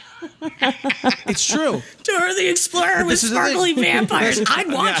 2-year-olds. It's true. Dora the Explorer But with this is the thing. sparkly vampires.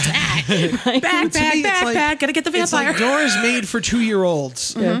 I'd watch that. To me, it's like- Gotta get the It's vampire. like Dora's made for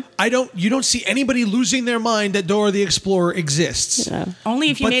 2-year-olds. You don't see anybody losing their mind that Dora the Explorer exists.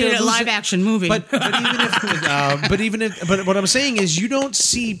 Only if you But made they're it a losing- live action movie. But even if but what I'm saying is you don't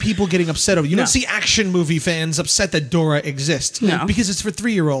see people getting upset over. You No. don't see action movie fans upset that Dora exists. No. Because it's for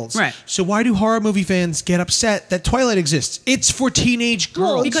 3-year-olds. Right. So why do horror movie fans get upset that Twilight exists? It's for teenage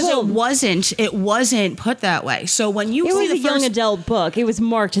girls. because it wasn't put that way. So when you It see was the a young first adult book. It was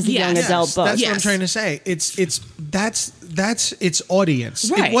marked as a Yes. young Yes, adult book. That's what I'm Yes. trying to say. That's its audience.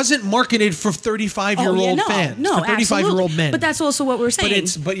 Right. It wasn't marketed for 35-year-old fans. No, for 35-year-old absolutely. men. But that's also what we're saying.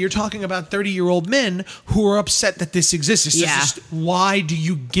 But you're talking about 30-year-old men who are upset that this exists. It's Yeah. just why do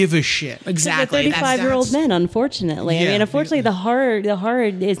you give a shit? exactly. The 35-year-old men, unfortunately. I Yeah. mean, unfortunately, the horror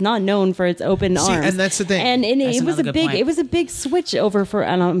is not known for its open See, arms, and that's the thing. And That's it was another a good big, point. it was a big switch over for.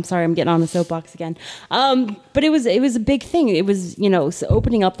 And I'm sorry, I'm getting on the soapbox again. But it was a big thing. It was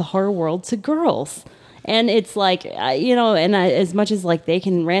opening up the horror world to girls. And it's like, as much as like they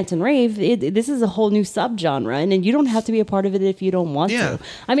can rant and rave, this is a whole new subgenre, and you don't have to be a part of it if you don't want Yeah. to.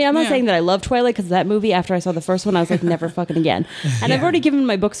 I mean, I'm not Yeah. saying that I love Twilight, because that movie, after I saw the first one, I was like, never fucking again. And I've already given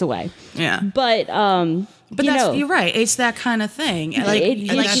my books away. Yeah. But You're right. It's that kind of thing. Like, it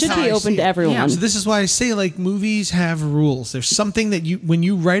that's should how be I see open to it. everyone. Yeah. So this is why I say like movies have rules. There's something that when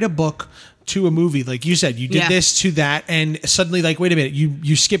you write a book to a movie, like you said, you did Yeah. this to that, and suddenly like, wait a minute,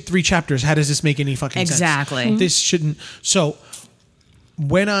 you skipped 3 chapters. How does this make any fucking sense? Exactly. This shouldn't. So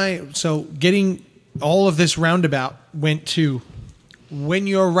getting all of this roundabout went to when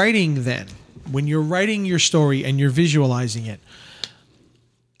you're writing your story and you're visualizing it.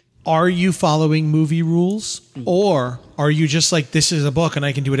 Are you following movie rules, or are you just like, this is a book and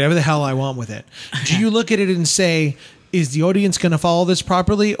I can do whatever the hell I want with it? Do you look at it and say, is the audience going to follow this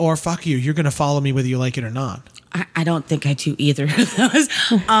properly, or fuck you, you're going to follow me whether you like it or not? I don't think I do either of those.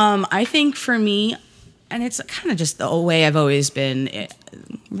 I think for me, and it's kind of just the way I've always been,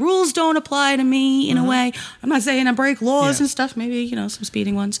 rules don't apply to me in a way. I'm not saying I break laws Yeah. and stuff, maybe, some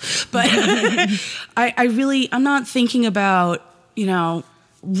speeding ones. But I'm not thinking about,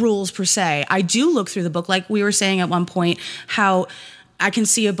 rules per se. I do look through the book, like we were saying at one point, how I can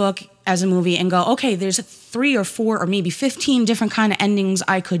see a book as a movie and go, okay, there's 3 or 4 or maybe 15 different kind of endings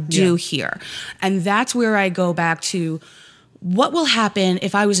I could do here. And that's where I go back to, what will happen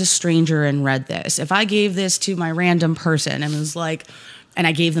if I was a stranger and read this? If I gave this to my random person and was like, and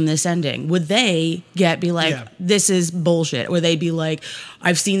I gave them this ending, would they be like, Yeah. this is bullshit? Or they'd be like,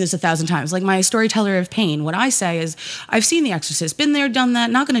 I've seen this 1,000 times. Like my Storyteller of Pain, what I say is, I've seen The Exorcist, been there, done that,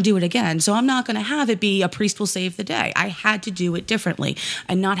 not going to do it again. So I'm not going to have it be a priest will save the day. I had to do it differently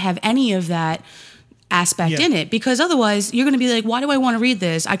and not have any of that aspect Yeah. in it, because otherwise you're going to be like, why do I want to read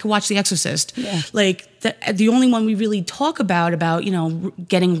this? I could watch The Exorcist. Yeah. Like the only one we really talk about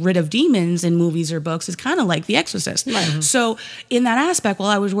getting rid of demons in movies or books is kind of like The Exorcist. Right. So in that aspect, while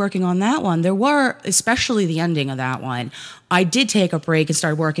I was working on that one, there were, especially the ending of that one, I did take a break and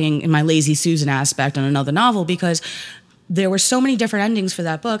start working in my Lazy Susan aspect on another novel, because there were so many different endings for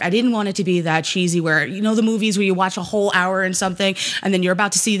that book. I didn't want it to be that cheesy where, the movies where you watch a whole hour and something and then you're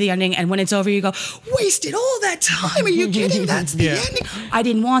about to see the ending, and when it's over you go, wasted all that time. Are you kidding? That's the ending. I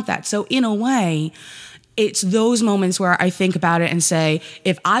didn't want that. So in a way, it's those moments where I think about it and say,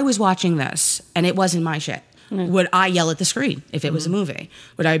 if I was watching this and it wasn't my shit, would I yell at the screen if it was a movie?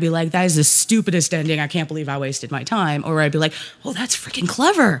 Would I be like, that is the stupidest ending, I can't believe I wasted my time? Or would I be like, oh, that's freaking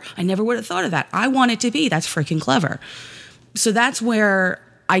clever, I never would have thought of that. I want it to be, that's freaking clever. So that's where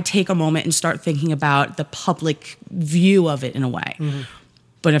I take a moment and start thinking about the public view of it in a way. Mm-hmm.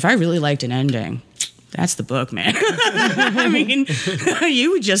 But if I really liked an ending, that's the book, man. I mean,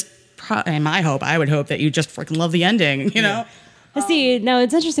 you would just, I would hope that you just freaking love the ending, you know? See, now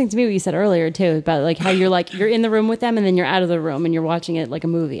it's interesting to me what you said earlier too about like how you're in the room with them and then you're out of the room and you're watching it like a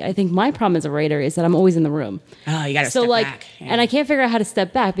movie. I think my problem as a writer is that I'm always in the room. Oh, you got to step back. Yeah. And I can't figure out how to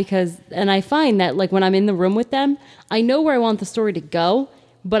step back and I find that like when I'm in the room with them, I know where I want the story to go,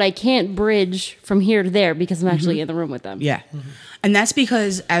 but I can't bridge from here to there because I'm actually in the room with them. Yeah. And that's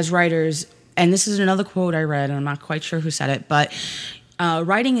because as writers, and this is another quote I read, and I'm not quite sure who said it, but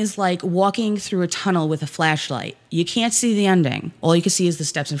writing is like walking through a tunnel with a flashlight. You can't see the ending. All you can see is the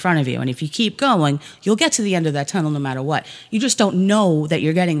steps in front of you. And if you keep going, you'll get to the end of that tunnel no matter what. You just don't know that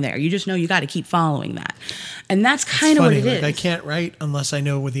you're getting there. You just know you got to keep following that. And that's kind of what it is. I can't write unless I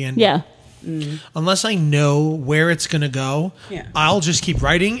know where the end is. Yeah. Unless I know where it's going to go, I'll just keep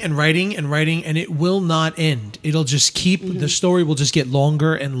writing and writing and writing, and it will not end. It'll just keep, the story will just get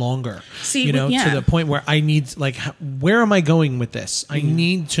longer and longer. See, to the point where I need, like, where am I going with this? I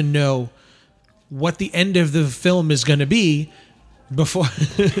need to know what the end of the film is going to be before.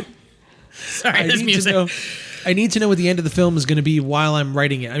 Sorry, this music. I need to know what the end of the film is going to be while I'm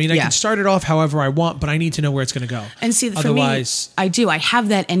writing it. I mean, I can start it off however I want, but I need to know where it's going to go. And see, otherwise, for me, I do. I have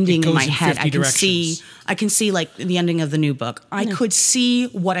that ending in my head. I can see like the ending of the new book. I could see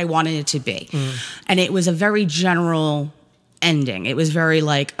what I wanted it to be, and it was a very general ending. It was very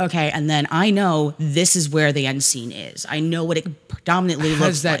like, okay, and then I know this is where the end scene is. I know what it predominantly looks like.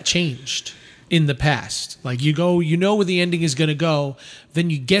 Has that changed in the past? Like you know where the ending is going to go, then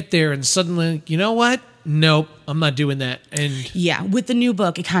you get there and suddenly, you know what? Nope, I'm not doing that. And yeah, with the new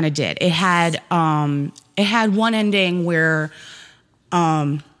book, it kind of did. It had one ending where you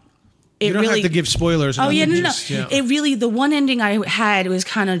don't have to give spoilers. Oh yeah, no. It really, the one ending I had was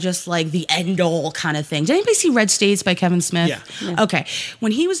kind of just like the end all kind of thing. Did anybody see Red States by Kevin Smith? Yeah. Okay,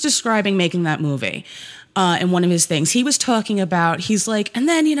 when he was describing making that movie. In one of his things, he was talking about, he's like, and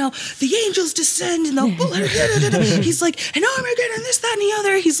then, the angels descend and he's like, and Armageddon and this, that, and the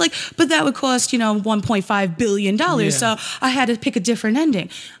other. He's like, but that would cost, $1.5 billion. Yeah. So I had to pick a different ending.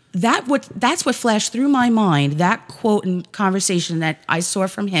 That's what flashed through my mind, that quote and conversation that I saw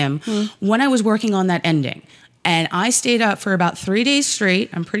from him when I was working on that ending. And I stayed up for about 3 days straight.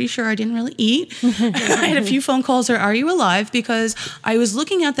 I'm pretty sure I didn't really eat. I had a few phone calls or are you alive? Because I was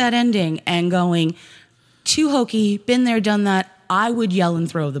looking at that ending and going, too hokey, been there, done that. I would yell and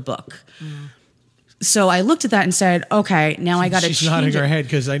throw the book. So I looked at that and said, okay, now I got to change She's nodding her head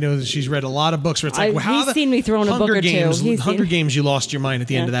because I know that she's read a lot of books where it's like, he's seen me throwing a book or two. Hunger Games, you lost your mind at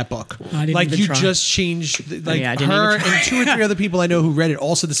the end of that book. Like you just changed, her and 2 or 3 other people I know who read it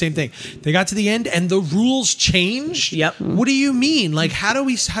all said the same thing. They got to the end and the rules changed. Yep. What do you mean? Like, how do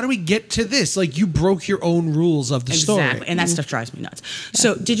we get to this? Like, you broke your own rules of the story. Exactly, and that stuff drives me nuts. Yeah.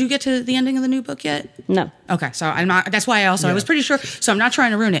 So, did you get to the ending of the new book yet? No. Okay, so I'm not. That's why I was pretty sure. So I'm not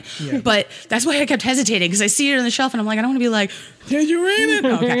trying to ruin it. Yeah. But that's why I kept hesitating because I see it on the shelf and I'm like, I don't want to be like, did you read it?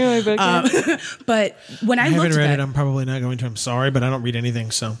 Okay. But when I haven't read it, I'm probably not going to. I'm sorry, but I don't read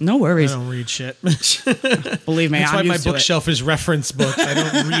anything, so no worries. I don't read shit. Believe me, that's why my bookshelf is reference books. I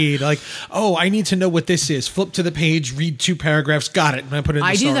don't read. Like, oh, I need to know what this is. Flip to the page, read 2 paragraphs, got it, and I put it in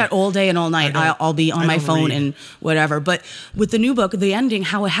the story. Do that all day and all night. I'll be on my phone and whatever. But with the new book, the ending,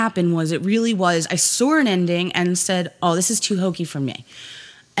 how it happened was it really was. I saw an ending and said, "Oh, this is too hokey for me,"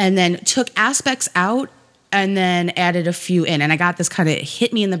 and then took aspects out. And then added a few in, and I got this kind of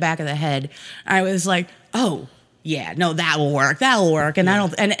hit me in the back of the head. I was like, "Oh, yeah, no, that will work. And I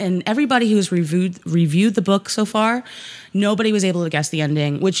don't. And everybody who's reviewed the book so far, nobody was able to guess the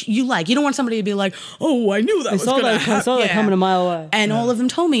ending, which you like. You don't want somebody to be like, "Oh, I knew that was going to happen." I saw that coming a mile away. And all of them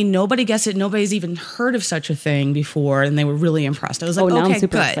told me nobody guessed it. Nobody's even heard of such a thing before, and they were really impressed. I was like, now "Okay, I'm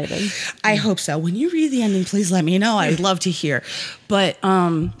super good. excited. I hope so. When you read the ending, please let me know. I'd love to hear." But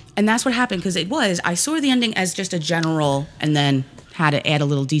and that's what happened because I saw the ending as just a general, and then had to add a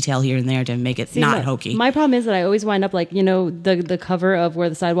little detail here and there to make it hokey. My problem is that I always wind up like, the cover of Where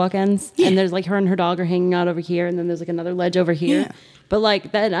the Sidewalk Ends, and there's like her and her dog are hanging out over here, and then there's like another ledge over here. Yeah. But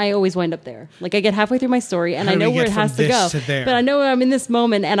like that, I always wind up there. Like I get halfway through my story, and I know where it has to go. But I know I'm in this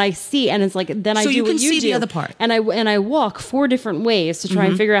moment, and I see, and it's like then I do what you do. So you can see the other part, and I walk 4 different ways to try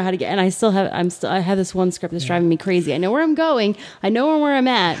and figure out how to get. And I have this one script that's driving me crazy. I know where I'm going. I know where I'm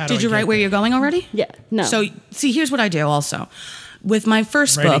at. Did you write where you're going already? Yeah. No. So see, here's what I do also. With my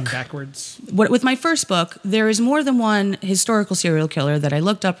first book, with my first book, there is more than one historical serial killer that I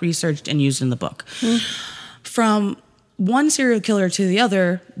looked up, researched, and used in the book. From one serial killer to the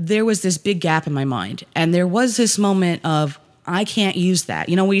other, there was this big gap in my mind. And there was this moment of, I can't use that.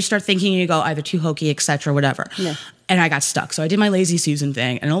 Where you start thinking, you go either too hokey, etc., whatever. Yeah. And I got stuck. So I did my Lazy Susan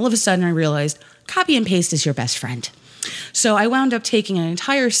thing. And all of a sudden I realized copy and paste is your best friend. So I wound up taking an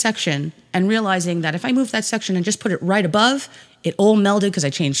entire section and realizing that if I move that section and just put it right above, It all melded because I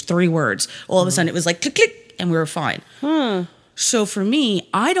changed 3 words. All of a sudden, it was like click, click, and we were fine. So for me,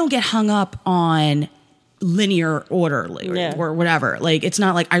 I don't get hung up on linear order or whatever. Like, it's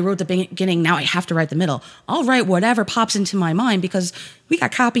not like I wrote the beginning, now I have to write the middle. I'll write whatever pops into my mind because we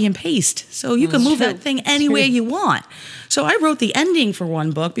got copy and paste. So you can move that thing any way you want. So I wrote the ending for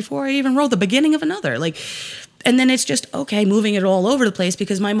one book before I even wrote the beginning of another. Like, and then it's just, okay, moving it all over the place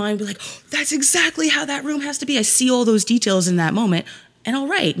because my mind will be like, oh, that's exactly how that room has to be. I see all those details in that moment. And I'll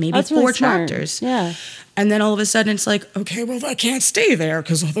write maybe That's 4 really smart. chapters. Yeah. And then all of a sudden it's like, okay, well, I can't stay there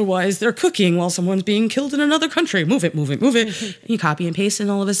because otherwise they're cooking while someone's being killed in another country. Move it, move it, move it. You copy and paste, and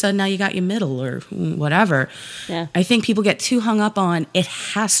all of a sudden now you got your middle or whatever. Yeah. I think people get too hung up on it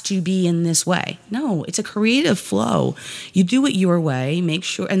has to be in this way. No, it's a creative flow. You do it your way, make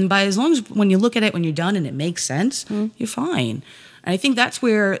sure, and by as long as when you look at it when you're done and it makes sense, you're fine. And I think that's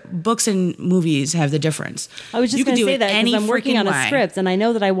where books and movies have the difference. I was just You going can to do say it that any because I'm working freaking on a way. script, and I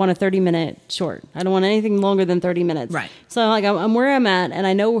know that I want a 30-minute short. I don't want anything longer than 30 minutes. Right. So like I'm where I'm at, and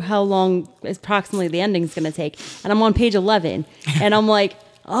I know how long approximately the ending's going to take, and I'm on page 11, and I'm like,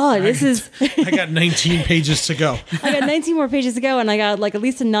 oh, this is. I got 19 pages to go. I got 19 more pages to go, and I got like at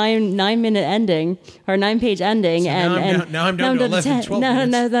least a 9-minute ending or 9-page ending. So and now I'm down to 11, 12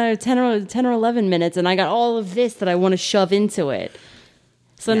 minutes. No, 10 or 11 minutes, and I got all of this that I want to shove into it.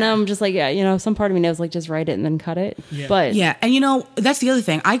 So now I'm just like, yeah, some part of me knows like just write it and then cut it. Yeah. But Yeah, and that's the other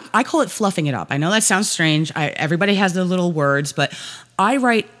thing. I call it fluffing it up. I know that sounds strange. Everybody has their little words, but I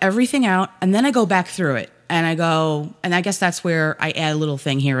write everything out and then I go back through it. And I go, and I guess that's where I add a little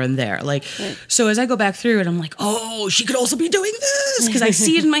thing here and there. Like, so as I go back through it, I'm like, oh, she could also be doing this. Because I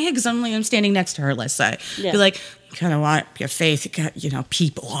see it in my head because I'm standing next to her, let's say. Yeah. Be like, you kind of want your face, you got,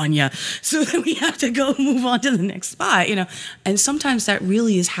 people on you. So then we have to go move on to the next spot, And sometimes that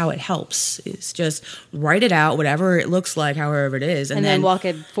really is how it helps. Is just write it out, whatever it looks like, however it is. and then walk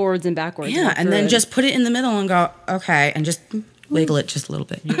it forwards and backwards. Yeah, and then just put it in the middle and go, okay, and just wiggle it just a little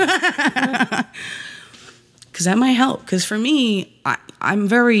bit. Because that might help. Because for me, I'm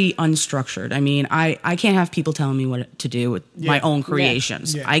very unstructured. I mean, I can't have people telling me what to do with my own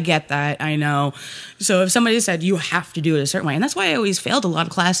creations. Yeah. I get that. I know. So if somebody said, you have to do it a certain way, and that's why I always failed a lot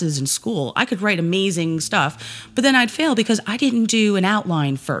of classes in school. I could write amazing stuff, but then I'd fail because I didn't do an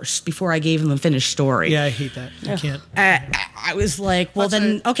outline first before I gave them a finished story. Yeah, I hate that. I can't. I was like, well,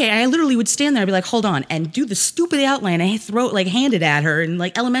 then, okay. I literally would stand there and be like, hold on, and do the stupid outline. I hand it at her in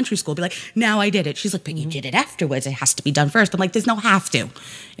like elementary school. Be like, now I did it. She's like, but you did it afterwards. It has to be done first. I'm like, there's no have to.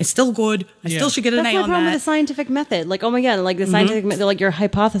 It's still good. I still should get an That's A my on problem that. with the scientific method. Like, oh my god, like the scientific method, like your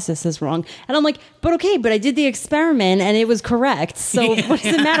hypothesis is wrong. And I'm like, but I did the experiment and it was correct. So what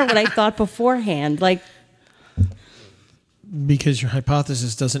does it matter what I thought beforehand? Like, Because your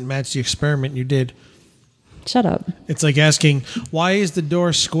hypothesis doesn't match the experiment you did. shut up. It's like asking, why is the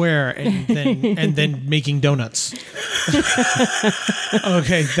door square, and then making donuts?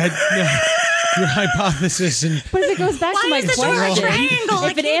 Okay, your hypothesis and But if it goes back to my is the door a question, triangle?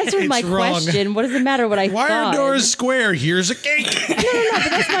 if it answered my It's wrong. question, what does it matter what I why thought? are doors square? Here's a cake. No,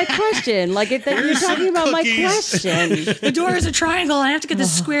 but that's my question. Like, you're Here's talking some about my cookies. question. The door is a triangle. I have to get the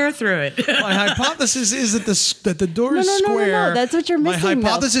square through it. My hypothesis is that the door is No. square. That's what you're missing. My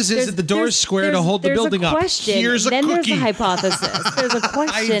hypothesis though. is that the door is square to hold the building there's a up. question, Here's a then cookie. there's a hypothesis. There's a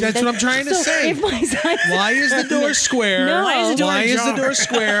question. that's what I'm trying to so say. If my science- Why is the door square? No. Why is the door Why is the ajar? door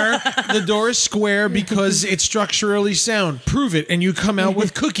square? The door is square because it's structurally sound. Prove it, and you come out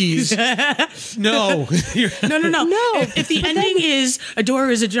with cookies. No. No. No. If the ending is a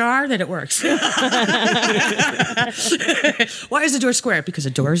door is ajar, then it works. Why is the door square? Because a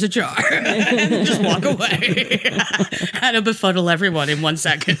door is ajar. And just walk away. How to befuddle everyone in 1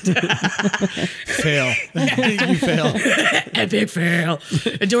 second. Fail. You fail. Epic fail.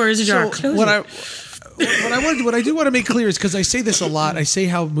 A door is ajar. So what I do want to make clear is, because I say this a lot, I say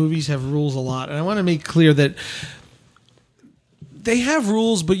how movies have rules a lot, and I want to make clear that they have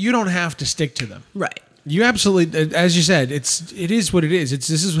rules, but you don't have to stick to them. Right. You absolutely, as you said, it is what it is. This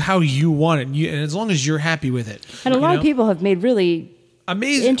is how you want it, and as long as you're happy with it. And a lot of people have made really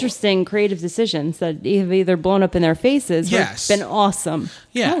amazing, interesting, creative decisions that have either blown up in their faces Yes. or been awesome.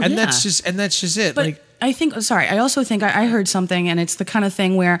 yeah, Oh, and yeah. that's just it. But like, I also think I heard something, and it's the kind of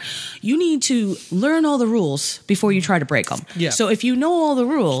thing where you need to learn all the rules before you try to break them. Yeah. So if you know all the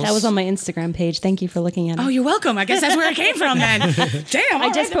rules. That was on my Instagram page. Thank you for looking at it. Oh, you're welcome. I guess that's where it came from then. Damn.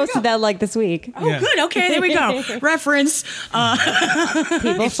 I just posted that like this week. Oh, good. Okay, there we go. Reference.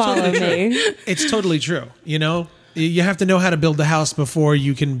 People follow me. it's totally true. You have to know how to build a house before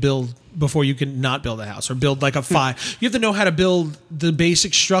you can build before you can not build a house or build like a five. You have to know how to build the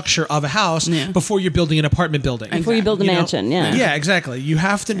basic structure of a house before you're building an apartment building. Before you build a mansion, Yeah, exactly. You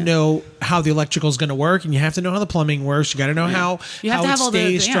have to know how the electrical is going to work, and you have to know how the plumbing works. You got to know how it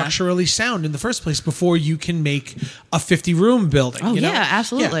stays structurally sound in the first place before you can make a 50-room building. Oh, you know? yeah,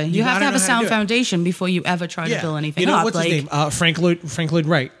 absolutely. You have to have a sound foundation before you ever try to build anything up. What's his name? Frank Lloyd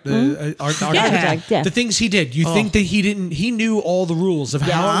Wright, the architect. Yeah. The things he did. You think that he knew all the rules of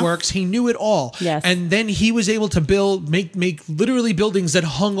how it works. He knew it all. Yes. And then he was able to make literally buildings that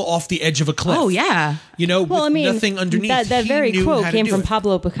hung off the edge of a cliff. Oh, yeah. You know, Well, with I mean, nothing underneath. that very knew quote how to came do from it.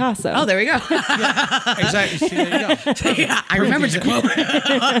 Pablo Picasso. Oh, there we go. Exactly. See, there you go. Yeah, I remember the quote.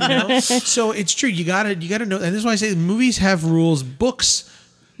 You know? So it's true. You gotta know, and this is why I say movies have rules. Books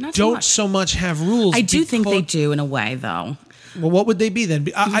Not so don't much. so much have rules. I do think they because- do in a way, though. Well, what would they be then?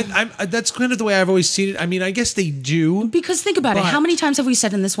 That's kind of the way I've always seen it. I mean, I guess they do. Because think about it. But- How many times have we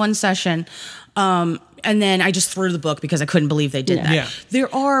said in this one session, and then I just threw the book because I couldn't believe they did that. Yeah.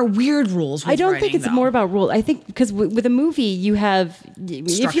 There are weird rules. With I don't think writing, it's though. more about rules. I think because with a movie, you have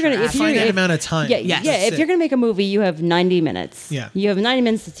Finite amount of time. Yeah, Yes. yeah. That's If you're it. going to make a movie, you have 90 minutes. Yeah. You have 90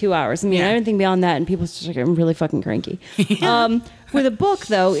 minutes to 2 hours. I mean, Yeah. anything beyond that, and people just like, I'm really fucking cranky. With a book,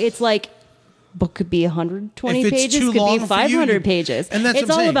 though, it's like. Book could be 120 If it's pages, too could long be for 500 you, pages. and that's it's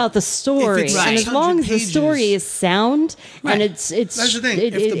what I'm all saying. about the story, If it's and as 600 long as the pages- story is sound Right. and it's That's the thing.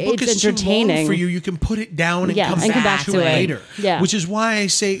 it- If the book it's is too long entertaining for you, you can put it down and, Yeah, come, and back to it it. later. Yeah. Which is why I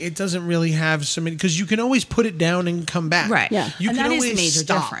say it doesn't really have so many, because you can always put it down and come back. Right. Yeah. You and can that is always the major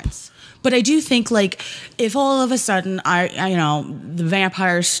stop. difference. But I do think, like, if all of a sudden the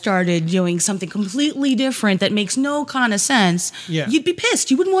vampires started doing something completely different that makes no kind of sense, you'd be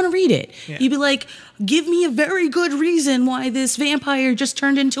pissed. You wouldn't want to read it. Yeah. You'd be like, give me a very good reason why this vampire just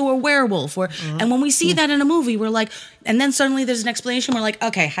turned into a werewolf. And when we see that in a movie, we're like, and then suddenly there's an explanation. We're like,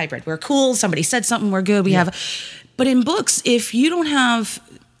 okay, hybrid. We're cool. Somebody said something. We're good. We have. But in books, if you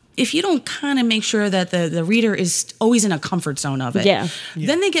don't kind of make sure that the reader is always in a comfort zone of it,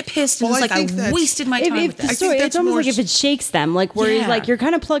 then they get pissed and Well, it's I like, think I that's- wasted my time if with the this. story, that's it's almost more like if it shakes them, like where it's Yeah. like you're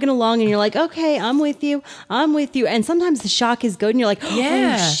kind of plugging along and you're like, okay, I'm with you, and sometimes the shock is good and you're like,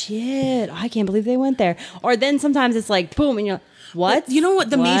 Yeah. oh shit, I can't believe they went there. Or then sometimes it's like boom and you're like, what? You know what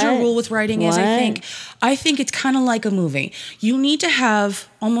the major What? rule with writing is? I think it's kind of like a movie. You need to have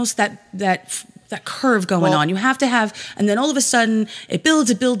almost that curve going on. You have to have, and then all of a sudden it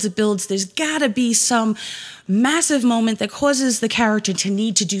builds. There's got to be some massive moment that causes the character to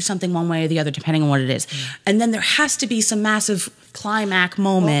need to do something one way or the other, depending on what it is. And then there has to be some massive climax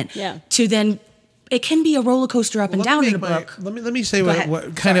moment to then. It can be a roller coaster up and down in a book. Let me say ahead.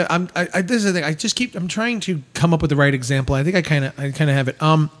 what kind of this is the thing. I'm trying to come up with the right example. I think I kind of have it.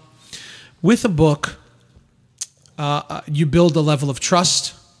 With a book, you build a level of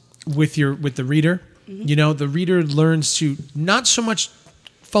trust with the reader. Mm-hmm. You know, the reader learns to not so much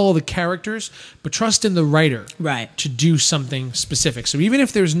follow the characters, but trust in the writer to do something specific. So even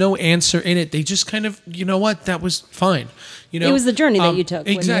if there's no answer in it, they just kind of, you know what, that was fine. You know, It was the journey that you took.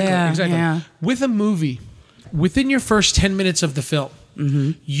 Exactly. Yeah. With a movie, within your first 10 minutes of the film,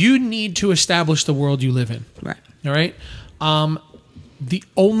 you need to establish the world you live in. Right. All right. The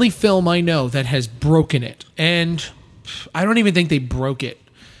only film I know that has broken it, and I don't even think they broke it,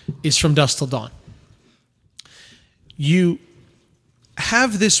 is From Dusk Till Dawn. You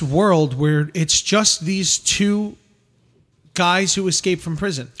have this world where it's just these two guys who escape from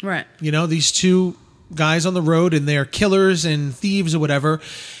prison. Right. You know, these two guys on the road, and they're killers and thieves or whatever.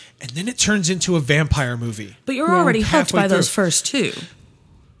 And then it turns into a vampire movie. But you're already hooked Halfway by those through. first two.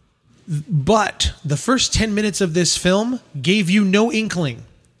 But the first 10 minutes of this film gave you no inkling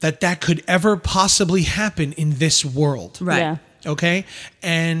that could ever possibly happen in this world. Right. Yeah. Okay?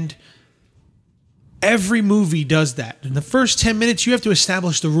 And every movie does that. In the first 10 minutes, you have to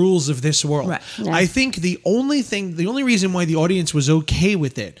establish the rules of this world. Right. Yeah. I think the only reason why the audience was okay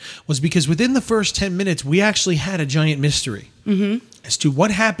with it was because within the first 10 minutes, we actually had a giant mystery as to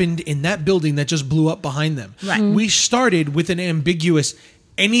what happened in that building that just blew up behind them. Right. We started with an ambiguous,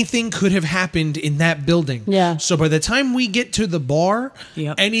 anything could have happened in that building. Yeah. So by the time we get to the bar,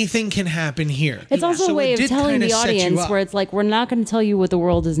 Yep. anything can happen here. It's also So a way it of did telling kinda the set you audience up. where it's like, we're not going to tell you what the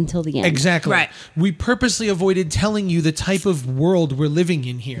world is until the end. Exactly. Right. We purposely avoided telling you the type of world we're living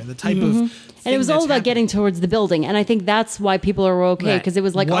in here, the type of. And it was all about getting towards the building. And I think that's why people are okay, Right. because it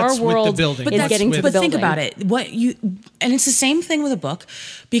was like What's our with the world building? is What's getting with- to the But think building. about it. And it's the same thing with a book,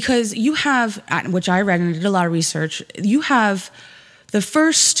 because you have, which I read and I did a lot of research. You have the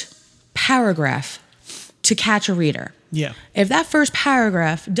first paragraph to catch a reader. Yeah. If that first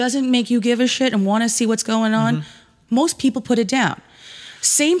paragraph doesn't make you give a shit and want to see what's going on, most people put it down.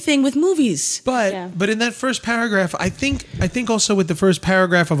 Same thing with movies. But Yeah. but in that first paragraph, I think also with the first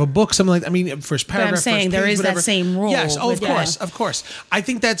paragraph of a book, something like, I mean, first paragraph. saying first there page, is that whatever. same rule Yes, of with- course, of course. I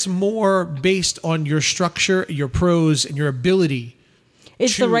think that's more based on your structure, your prose, and your ability.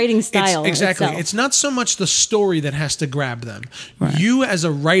 It's the writing style. Exactly. itself. It's not so much the story that has to grab them. You as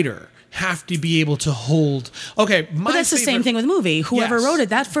a writer have to be able to hold. Okay, But that's the same thing with a movie. Whoever Yes. wrote it,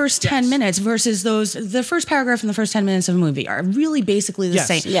 that first 10 Yes. minutes versus the first paragraph and the first 10 minutes of a movie are really basically the Yes.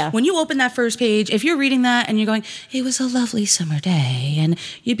 same. Yeah. When you open that first page, if you're reading that and you're going, it was a lovely summer day, and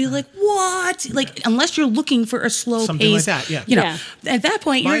you'd be like, what? Like, unless you're looking for a slow Something like pace. that, yeah. You know, Yeah. at that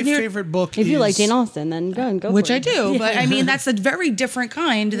point, My you're favorite book If is you like Jane Austen, then go which for I it. do. But I mean, that's a very different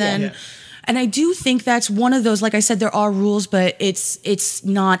kind than. Yeah. And I do think that's one of those. Like I said, there are rules, but it's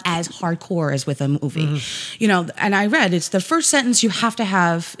not as hardcore as with a movie. Mm-hmm. You know, and I read it's the first sentence you have to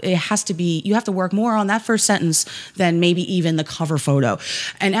have. It has to be. You have to work more on that first sentence than maybe even the cover photo.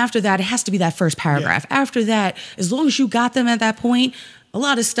 And after that, it has to be that first paragraph. After that, as long as you got them at that point. A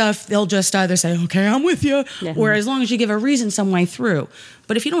lot of stuff, they'll just either say, okay, I'm with you, Yeah. or as long as you give a reason some way through.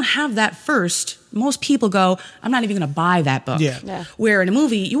 But if you don't have that first, most people go, I'm not even going to buy that book. Yeah. Yeah. Where in a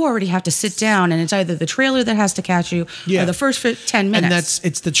movie, you already have to sit down, and it's either the trailer that has to catch you Yeah. or the first 10 minutes. And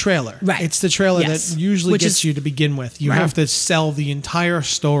it's the trailer. Right. It's the trailer Yes. that usually Which gets is- you to begin with. You Right. have to sell the entire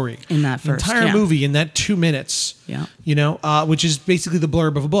story In that the first, entire yeah. movie in that 2 minutes. Yeah. You know, which is basically the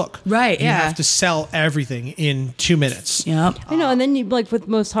blurb of a book. Right, You yeah. have to sell everything in 2 minutes. Yep. I know, and then you like with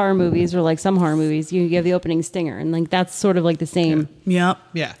most horror movies or like some horror movies, you have the opening stinger, and like that's sort of like the same. Yep.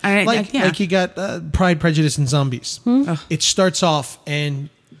 Yeah. Yeah. Like you got Pride, Prejudice, and Zombies. Ugh. It starts off and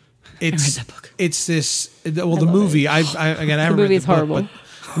it's read that book. it's this well the love movie I haven't read movie is the book, horrible. but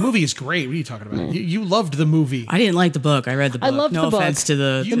the movie is great. What are you talking about? You loved the movie. I didn't like the book. I read the book. I loved no the book. offense to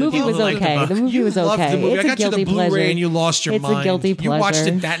the You The movie loved was the okay. book. The movie You was loved okay. the movie. It's I a got you the guilty Blu-ray pleasure. and you lost your It's mind. a guilty You watched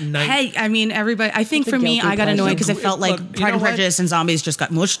pleasure. it that night. Hey, I mean, everybody. I think It's a for me, guilty I got annoyed pleasure. because it felt like Look, you Pride know and what? Prejudice and Zombies just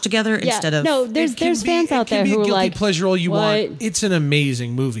got mushed together Yeah, instead of. no, It there's can fans be- out there It who can are be a guilty like, pleasure all you what? want. It's an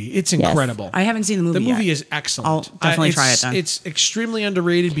amazing movie. It's Yes. incredible. I haven't seen the movie. The movie yet. is excellent. I'll definitely It's- try it then. It's extremely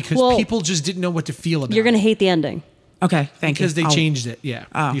underrated because Well, people just didn't know what to feel about You're gonna it. hate the ending. Okay, thank you. Because they I'll- changed it. Yeah.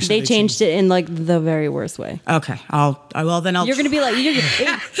 Oh. You said They changed it in like the very worst way. Okay, well then I'll. You're gonna be like,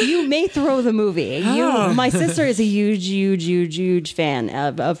 you may throw the movie. Oh. My sister is a huge fan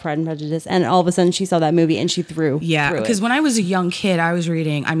of Pride and Prejudice, and all of a sudden she saw that movie and she threw. Yeah, threw it. because when I was a young kid, I was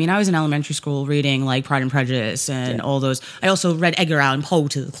reading. I mean, I was in elementary school reading like Pride and Prejudice and all those. I also read Edgar Allan Poe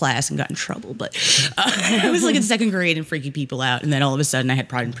to the class and got in trouble. But I was like in second grade and freaking people out, and then all of a sudden I had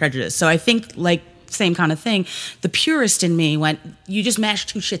Pride and Prejudice. So I think like same kind of thing. The purist in me went, "You just mash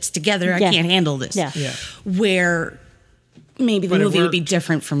two shits together. I Yeah. can't handle this." Yeah. Yeah. Where maybe the But it movie would be worked.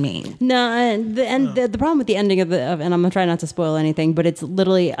 different for me. No, and the problem with the ending of and I'm gonna try not to spoil anything, but it's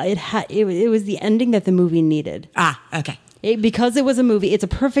literally it was the ending that the movie needed. Okay. Because it was a movie, it's a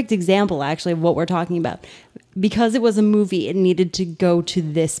perfect example actually of what we're talking about. Because it was a movie, it needed to go to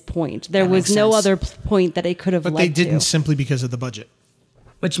this point. There That was makes no sense. other point that it could have But led they didn't to. simply because of the budget.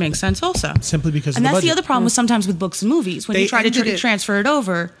 Which makes sense also. Simply because And of the that's the budget. other problem with sometimes with books and movies. When They you try to ended it- transfer it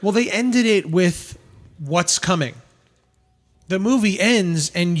over. Well, they ended it with what's coming. The movie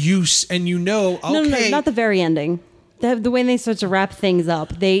ends and you know, okay. No, not the very ending. The way they start to wrap things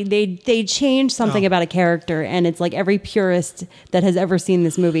up, they change something Oh. about a character, and it's like every purist that has ever seen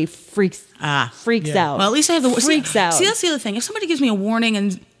this movie freaks Yeah. out. Well, at least I have the freaks out. See, that's the other thing. If somebody gives me a warning,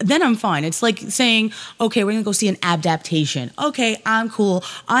 and then I'm fine. It's like saying, "Okay, we're gonna go see an adaptation." Okay, I'm cool.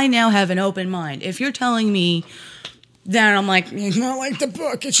 I now have an open mind. If you're telling me, then I'm like, "It's not like the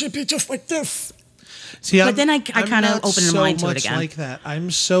book. It should be just like this." See, But then I I'm kinda not open my so mind to it much again. like that. I'm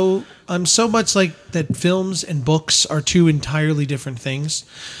so much like that. Films and books are two entirely different things.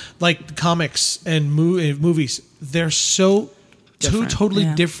 Like comics and movies, they're so two Different, totally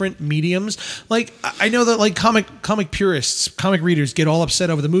yeah. different mediums. Like I know that like comic purists, comic readers get all upset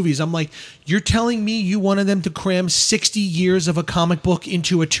over the movies. I'm like, you're telling me you wanted them to cram 60 years of a comic book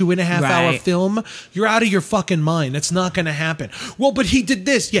into a 2.5-hour Right. film? You're out of your fucking mind. That's not going to happen. Well, but he did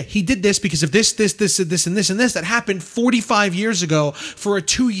this. Yeah, he did this because of this, and this that happened 45 years ago for a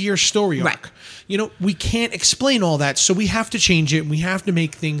 2-year story arc. Right. You know, we can't explain all that, so we have to change it and we have to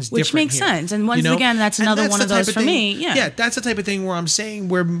make things Which different makes here. sense. And once You know? again, that's And another one the of type those for thing- me. Yeah. that's the type of thing where I'm saying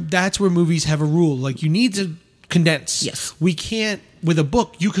that's where movies have a rule. Like you need to condense. Yes. We can't with a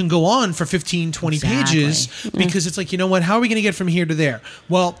book, you can go on for 15, 20 pages because it's like, you know what? How are we going to get from here to there?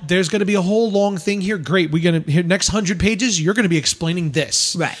 Well, there's going to be a whole long thing here. Great. We're going to, here, next 100 pages, you're going to be explaining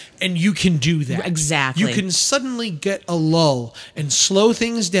this. Right. And you can do that. Exactly. You can suddenly get a lull and slow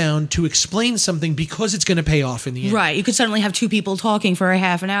things down to explain something because it's going to pay off in the end. Right. You could suddenly have two people talking for a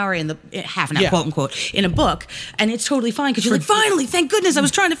half an hour quote unquote, in a book, and it's totally fine because you're like, finally, thank goodness, I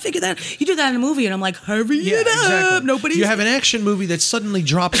was trying to figure that out. You do that in a movie, and I'm like, hurry it up. Exactly. Nobody's. You have an action movie that suddenly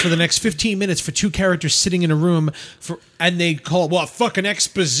drops for the next 15 minutes for two characters sitting in a room and they call it, well, fucking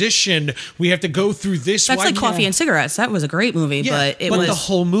exposition. We have to go through this. That's like Coffee and Cigarettes. That was a great movie, but it was the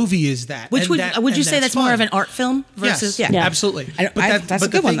whole movie is that. Which would you say that's more of an art film versus? Yes, absolutely. That's a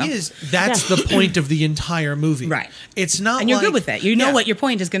good one, though. But the thing is, that's the point of the entire movie. Right. It's not, and you're good with that. You know what your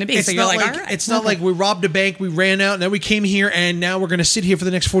point is going to be. So you're like, all right. It's not like we robbed a bank, we ran out, and then we came here, and now we're going to sit here for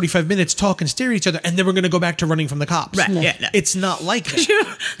the next 45 minutes, talk and stare at each other, and then we're going to go back to running from the cops. Right. Yeah. No. It's not like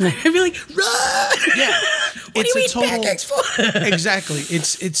that. I'd be like, run. Yeah. What do you mean pancakes for? Exactly.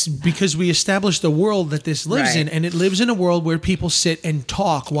 It's because we established the world that this lives in, and it lives in a world where people sit and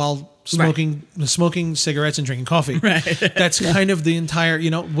talk while smoking cigarettes and drinking coffee. Right. That's kind of the entire,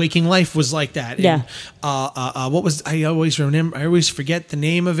 Waking Life was like that. Yeah. And, what was, I always forget the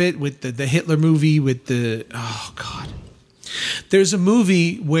name of it with the Hitler movie with the, oh God. There's a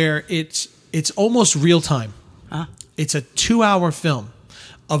movie where it's almost real time. It's a 2-hour film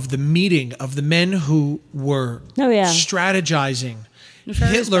of the meeting of the men who were strategizing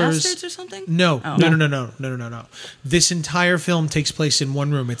Hitler's Bastards or something? No. This entire film takes place in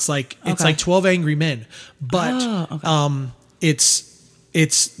one room. It's like 12 Angry Men, but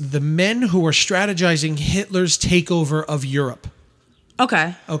it's the men who are strategizing Hitler's takeover of Europe.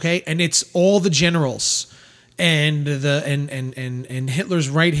 Okay, and it's all the generals. And and Hitler's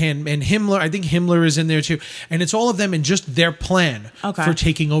right hand and Himmler. I think Himmler is in there too. And it's all of them and just their plan for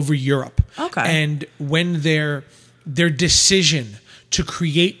taking over Europe. Okay. And when their decision to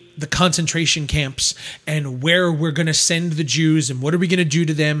create the concentration camps and where we're going to send the Jews and what are we going to do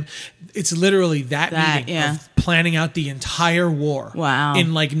to them. It's literally that meeting of planning out the entire war. Wow.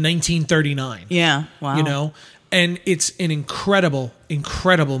 In like 1939. Yeah. Wow. And it's an incredible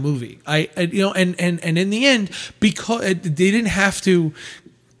movie. And in the end, because they didn't have to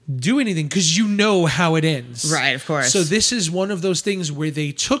do anything because how it ends. Right, of course. So this is one of those things where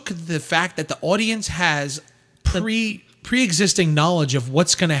they took the fact that the audience has pre-existing knowledge of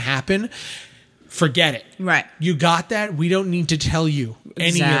what's going to happen. Forget it. Right. You got that? We don't need to tell you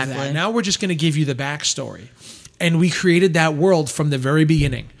any of that. Now we're just going to give you the backstory. And we created that world from the very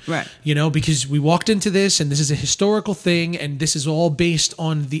beginning. Right. Because we walked into this and this is a historical thing and this is all based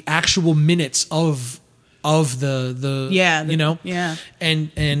on the actual minutes of the Yeah.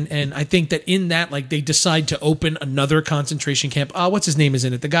 And I think that in that, like, they decide to open another concentration camp. What's his name is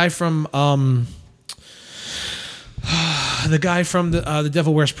in it? The guy from the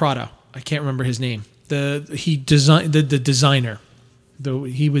Devil Wears Prada. I can't remember his name. The designer. Though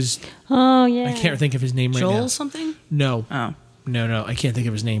he was, I can't think of his name right now. Joel something? No. Oh. No, I can't think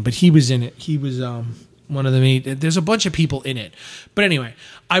of his name. But he was in it. He was one of the main. There's a bunch of people in it. But anyway,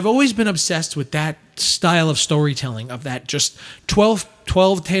 I've always been obsessed with that style of storytelling, of that just 12,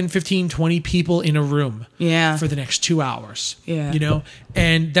 10, 15, 20 people in a room for the next 2 hours. Yeah.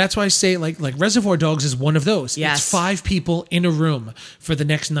 And that's why I say like Reservoir Dogs is one of those. Yes. It's 5 people in a room for the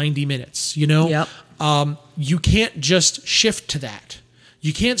next 90 minutes, Yep. You can't just shift to that.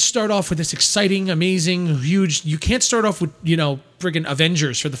 You can't start off with this exciting, amazing, huge. You can't start off with, friggin'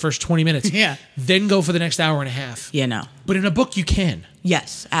 Avengers for the first 20 minutes. Yeah. Then go for the next hour and a half. Yeah, no. But in a book, you can.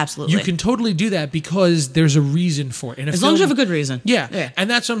 Yes, absolutely. You can totally do that because there's a reason for it. As long as you have a good reason. Yeah. And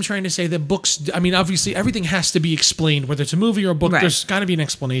that's what I'm trying to say. That books, obviously, everything has to be explained. Whether it's a movie or a book, there's got to be an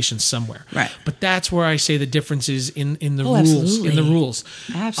explanation somewhere. Right. But that's where I say the difference is in the rules. Absolutely. In the rules.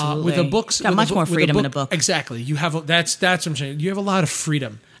 Absolutely. With the books, got much more freedom in a book. Exactly. You have that's what I'm saying. You have a lot of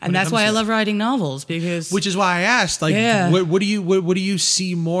freedom. And that's why I love writing novels, because which is why I asked, what do you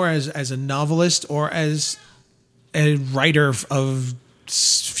see more as a novelist or as a writer of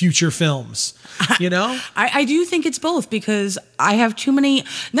future films? I do think it's both, because I have too many. And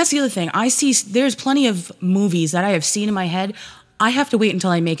that's the other thing. There's plenty of movies that I have seen in my head. I have to wait until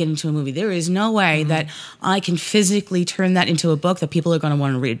I make it into a movie. There is no way that I can physically turn that into a book that people are going to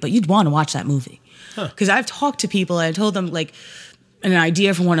want to read. But you'd want to watch that movie, because I've talked to people and I told them an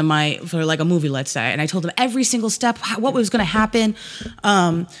idea for a movie, let's say, and I told them every single step, what was going to happen.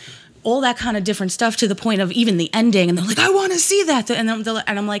 all that kind of different stuff to the point of even the ending. And they're like, I want to see that. And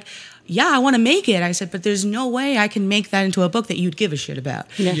I'm like, yeah, I want to make it. I said, but there's no way I can make that into a book that you'd give a shit about.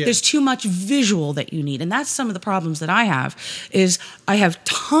 Yeah. Yeah. There's too much visual that you need. And that's some of the problems that I have is I have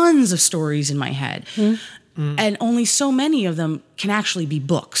tons of stories in my head. And only so many of them can actually be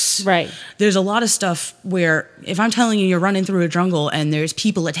books. Right. There's a lot of stuff where if I'm telling you you're running through a jungle and there's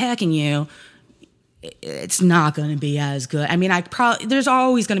people attacking you, it's not going to be as good. I mean, there's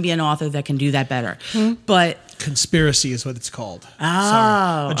always going to be an author that can do that better. But Conspiracy is what it's called.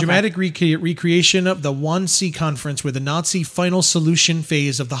 Oh, A dramatic recreation of the Wannsee Conference where the Nazi final solution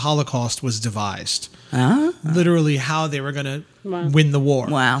phase of the Holocaust was devised. Literally how they were going to win the war.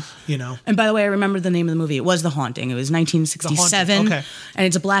 Wow. You know. And by the way, I remember the name of the movie. It was The Haunting. It was 1967. The Haunting, okay. And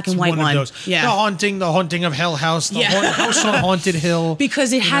it's a black and white One one. of those. Yeah. The Haunting of Hell House, the Yeah. House on Haunted Hill.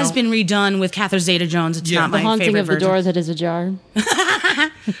 Because it has been redone with Catherine Zeta-Jones. It's Yeah. not The my The Haunting favorite of the version. Door That Is Ajar.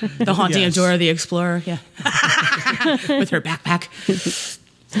 The Haunting Yes. of Dora the Explorer. Yeah. With her backpack.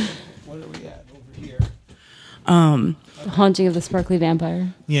 What are we at over here? The Haunting of the Sparkly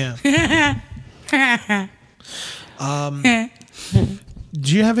Vampire. Yeah.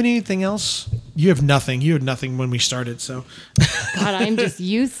 Do you have anything else? You have nothing. You had nothing when we started, so. God, I'm just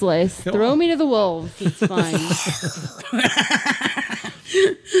useless. Throw me to the wolves. It's fine.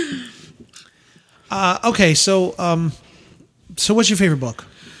 Okay, so what's your favorite book?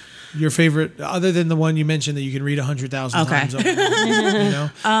 Your favorite, other than the one you mentioned that you can read 100,000 Okay. times over, you know?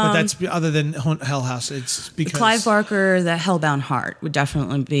 But that's other than Hell House. It's because Clive Barker, The Hellbound Heart would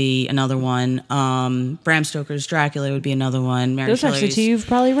definitely be another one. Bram Stoker's Dracula would be another one. Mary Those are actually Shelley's two you've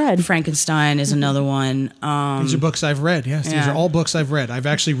probably read. Frankenstein is another one. these are books I've read. Yes, these Yeah. are all books I've read. I've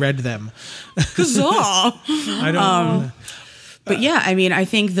actually read them. Huzzah! I don't. But yeah, I mean, I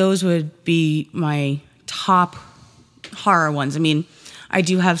think those would be my top horror ones. I mean, I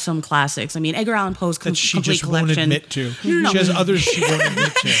do have some classics. I mean, Edgar Allan Poe's that she complete just collection. won't admit to. No. She has others she won't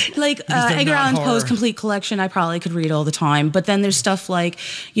admit to. Like they're Edgar not Allan Poe's horror. complete collection, I probably could read all the time. But then there's stuff like,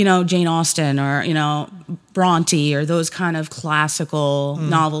 you know, Jane Austen or, you know, Bronte or those kind of classical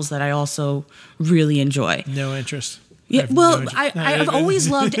novels that I also really enjoy. No interest. Yeah, I've well, no- I've always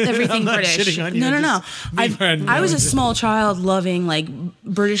loved everything I'm not British. shitting on you, No. just being friend. I was a small child loving like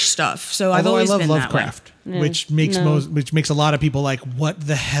British stuff, so I've Although always I love been Lovecraft, that way. which makes which makes a lot of people like, what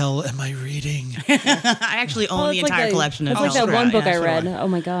the hell am I reading? I actually own the entire collection of It's like that Lovecraft, one book yeah. I read. Oh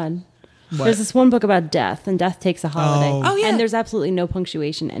my God. There's this one book about death, and death takes a holiday. Oh, yeah. And there's absolutely no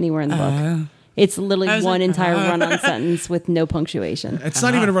punctuation anywhere in the book. It's literally I was one like, entire run-on sentence with no punctuation. It's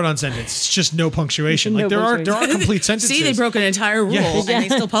not even a run-on sentence. It's just no punctuation. No Like there are punctuation. complete sentences. See, they broke an entire rule Yeah. and they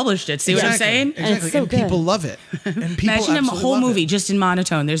still published it. See what I'm saying? Exactly. And it's so good. people love it. And people Imagine a absolutely whole love movie it. just in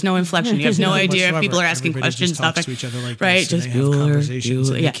monotone. There's no inflection. You have no None idea if whatsoever. people are asking Everybody questions. just talks Nothing. to each other like right? this, Just and they have Bueller, conversations,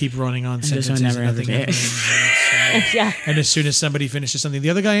 Bueller. and Yeah. they keep running on just sentences, never and nothing ever- happens. Yeah. And as soon as somebody finishes something, the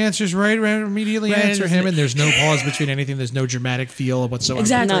other guy answers right, immediately Right, answer it's- him, and there's no pause between anything. There's no dramatic feel whatsoever.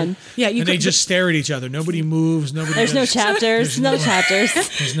 Exactly. None. Yeah, you And they could just stare at each other. Nobody moves. Nobody. There's no does- chapters. No chapters.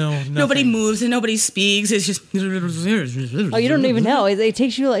 There's no. Nothing. nobody moves and nobody speaks. It's just Oh, you don't even know. It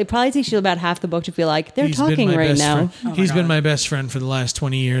takes you. It probably takes you about half the book to feel like they're He's been talking my right best now. friend. He's been my best friend for the last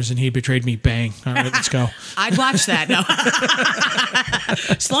 20 years, and he betrayed me. Bang. All right, let's go. I'd watch that. No,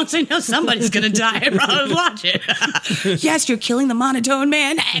 as long as I know somebody's gonna die, I'd rather watch it. Yes, you're killing the monotone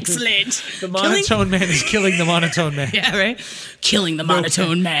man. Excellent. The monotone man is killing the monotone man. Yeah, right. Killing the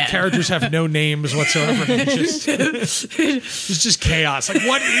monotone man. Characters have no names whatsoever. It's just chaos. Like,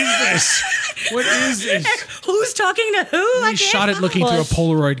 what is this? What is this? Who's talking to who? He shot it looking Well, through a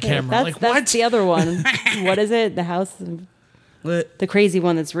Polaroid camera. That's, Like, that's what? the other one. What is it? The house, What? the crazy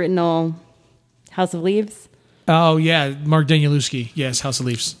one that's written all House of Leaves. Oh yeah, Mark Danielewski. Yes, House of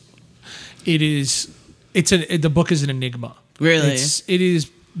Leaves. It is. The book is an enigma. Really? It's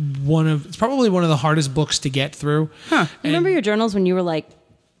probably one of the hardest books to get through. Huh. Remember your journals when you were like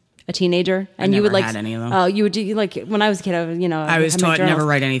a teenager, and you would never like had any of them. Oh, you would do like when I was a kid. I was had my taught never journals.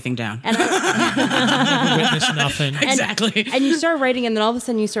 write anything down. And I, Witness nothing. Exactly. and you start writing, and then all of a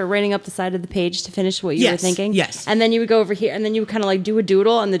sudden you start writing up the side of the page to finish what you were Yes, thinking. yes. And then you would go over here, and then you would kind of like do a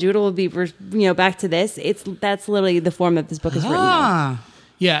doodle, and the doodle would be back to this. That's literally the form that this book is written in. Ah,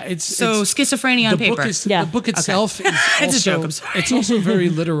 Yeah, it's so it's, schizophrenia on the paper. book is Yeah. the book itself is It's a also, joke, I'm sorry. it's also very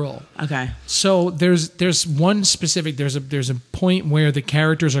literal. Okay. So there's one specific there's a point where the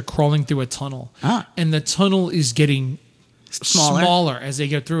characters are crawling through a tunnel, Ah. and the tunnel is getting Smaller. as they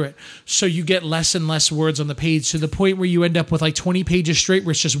get through it. So you get less and less words on the page to the point where you end up with like 20 pages straight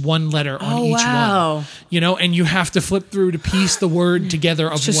where it's just one letter on Oh, each wow. one. You know, and you have to flip through to piece the word together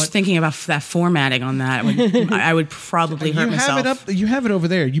of Just what thinking about that formatting on that, I would probably hurt you myself. have it up. You have it over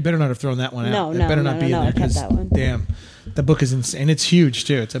there. You better not have thrown that one No, out. no, it better no, not no, be no, in I there. kept 'Cause, that one. Damn, the book is insane, and it's huge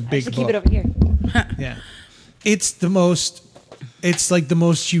too. It's a big So book. keep it over here. Yeah, it's the most. It's like the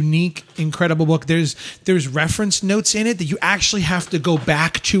most unique, incredible book. There's reference notes in it that you actually have to go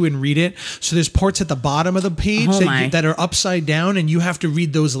back to and read it. So there's parts at the bottom of the page Oh my. that are upside down, and you have to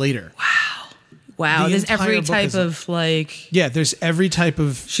read those later. Wow, The there's entire every book type is- of like. Yeah, there's every type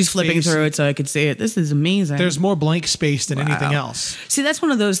of. She's flipping space. through it so I could see it. This is amazing. There's more blank space than anything Wow. else. See, that's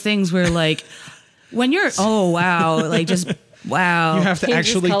one of those things where like when you're like just wow. You have to Changes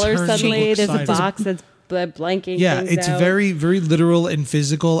actually color turn suddenly. the book There's a sideways. box that's blanking. Yeah, things it's out. very, very literal and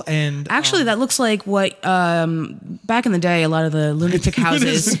physical. And Actually, that looks like what back in the day, a lot of the lunatic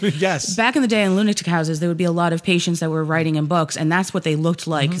houses. yes, Back in the day in lunatic houses, there would be a lot of patients that were writing in books, and that's what they looked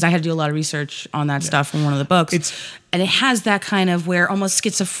like. Because I had to do a lot of research on that stuff from one of the books. And it has that kind of where almost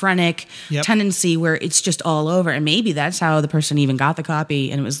schizophrenic Yep. tendency where it's just all over. And maybe that's how the person even got the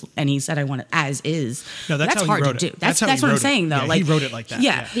copy. And he said, "I want it as is." No, that's how he hard wrote to it. do. That's how That's he what I'm wrote it. saying, though. Yeah, he like wrote it like that.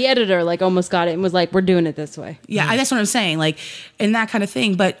 Yeah. The editor like almost got it and was like, "We're doing it this way." Yeah, that's what I'm saying, like, and that kind of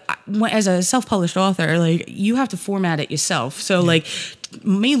thing. But as a self-published author, like, you have to format it yourself. So, like,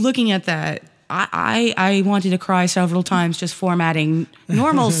 me looking at that, I wanted to cry several times just formatting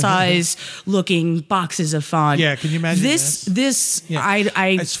normal size looking boxes of font. Yeah, can you imagine this? Yeah.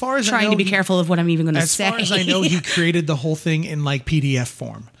 I As far as I trying know, to be he- careful of what I'm even going to As say. far as I know, he created the whole thing in like PDF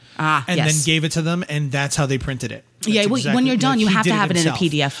form. And yes. then gave it to them, and that's how they printed it. That's Yeah, well, when you're done, you he have to did have it in a himself.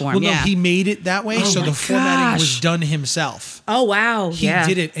 PDF form, Well, no, yeah. he made it that way, so my the formatting was gosh. done himself. Oh wow, He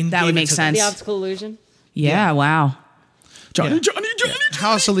did it and that gave would it make to them. sense. The optical illusion. Yeah, wow. Yeah.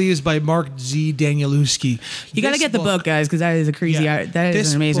 House of Leaves by Mark Z. Danielewski. You got to get the book, guys, because that is a crazy art. That is this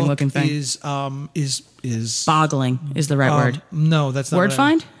an amazing book looking thing. Is Boggling is the right word. No, that's not Word what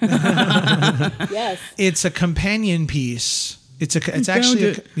I- find? Yes. It's a companion piece. It's found actually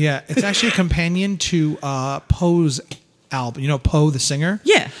it. it's actually a companion to Poe's album. You know Poe the singer?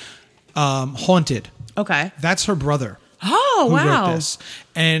 Yeah. Haunted. Okay. That's her brother Oh, who wow. wrote this.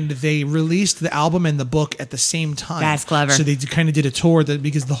 And they released the album and the book at the same time. That's clever. So they kind of did a tour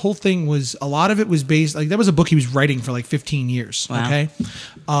because the whole thing was, a lot of it was based, like that was a book he was writing for like 15 years. Wow. Okay.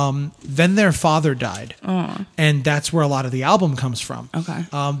 Then their father died. And that's where a lot of the album comes from. Okay.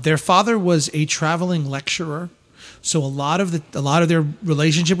 Their father was a traveling lecturer. So a lot of their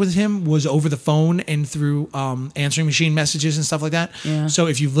relationship with him was over the phone and through answering machine messages and stuff like that. Yeah. So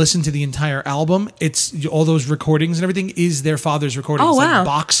if you've listened to the entire album, it's all those recordings and everything is their father's recordings. Oh, wow. Like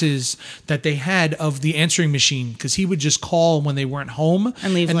boxes that they had of the answering machine because he would just call when they weren't home.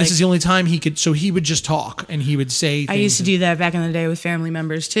 And leave, this like- is the only time he could. So he would just talk and he would say. I used to things. do that back in the day with family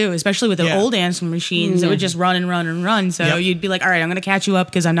members too, especially with the Yeah. old answering machines. It would just run and run and run. So Yep. you'd be like, all right, I'm going to catch you up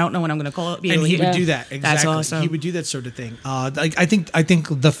because I don't know when I'm going to call. And he would Yeah. do that exactly. That's awesome. He would do that sort of thing. Like I think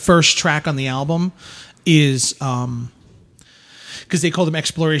the first track on the album is because they called them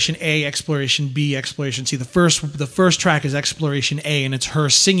Exploration A, Exploration B, Exploration C. The first track is Exploration A, and it's her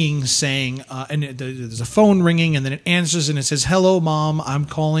singing, saying, and there's a phone ringing, and then it answers, and it says, "Hello, Mom. I'm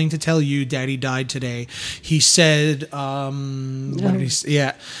calling to tell you, Daddy died today." He said, "What did he say?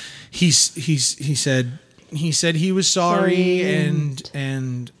 Yeah, he said." He said he was sorry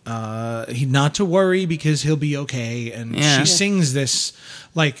and he not to worry because he'll be okay. And Yeah. she sings this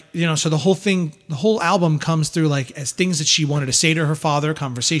like, you know, so the whole album comes through like as things that she wanted to say to her father,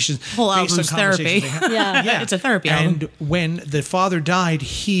 conversations. Whole based on album's therapy. conversations they had. Yeah. It's a therapy album. And when the father died,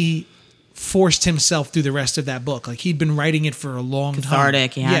 he forced himself through the rest of that book. Like he'd been writing it for a long time.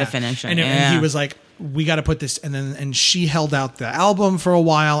 Cathartic. He had to finish it. And Yeah. he was like, we got to put this, and she held out the album for a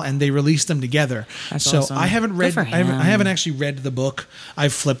while, and they released them together. That's so awesome. I haven't read, Good for I haven't him. actually read the book.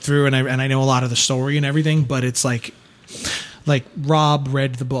 I've flipped through, and I know a lot of the story and everything, but it's like Rob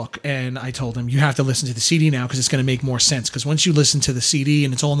read the book, and I told him you have to listen to the CD now because it's going to make more sense. Because once you listen to the CD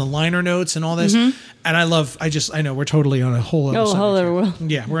and it's all in the liner notes and all this, and I know we're totally on a whole other subject whole other here. world.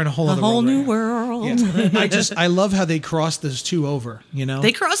 Yeah, we're in a whole A other whole world new right now. world. Yeah. I love how they crossed those two over. You know,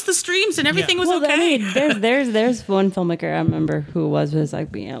 They crossed the streams and everything was Well, okay. I mean, there's one filmmaker I remember who was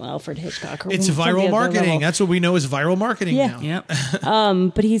like Alfred Hitchcock. Or it's something viral of that marketing. level. That's what we know is viral marketing Yeah. now.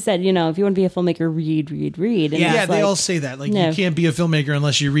 Yep. But he said, if you want to be a filmmaker, read. And Yeah, it's Yeah, they like, all say that. Like no. you can't be a filmmaker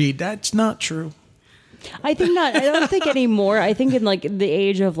unless you read. That's not true. I think not. I don't think anymore. I think in like the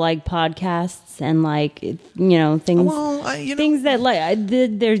age of like podcasts and like things, things that like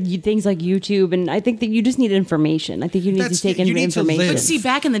there's things like YouTube, and I think that you just need information. I think you need to take in information. But see,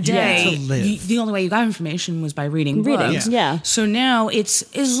 back in the day, Yeah. the only way you got information was by reading books. Yeah. So now it's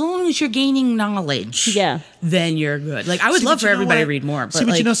as long as you're gaining knowledge. Yeah. Then you're good. Like I would love for everybody to read more. But See,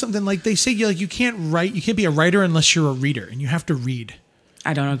 but like, you know something? Like they say, you can't write. You can't be a writer unless you're a reader, and you have to read.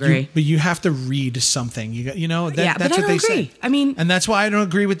 I don't agree. But you have to read something. That's but what I don't they agree. say. I mean, and that's why I don't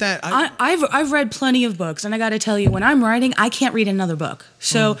agree with that. I've read plenty of books, and I got to tell you, when I'm writing, I can't read another book.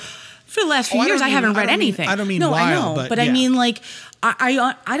 So for the last few years, I haven't read anything. I don't mean no, while, I know, but yeah. I mean like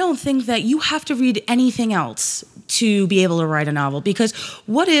I don't think that you have to read anything else to be able to write a novel, because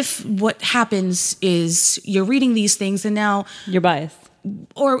what if what happens is you're reading these things and now You're biased.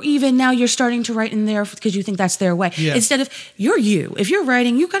 or even now you're starting to write in there because you think that's their way. Yeah. Instead of if you're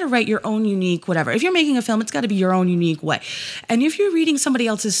writing, you've got to write your own unique whatever. If you're making a film, it's got to be your own unique way. And if you're reading somebody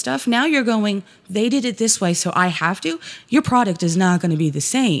else's stuff, now you're going, they did it this way, so I have to. Your product is not going to be the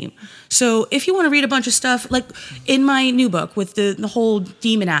same. So if you want to read a bunch of stuff, like in my new book with the whole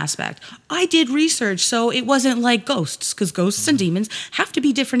demon aspect, I did research, so it wasn't like ghosts, because ghosts and demons have to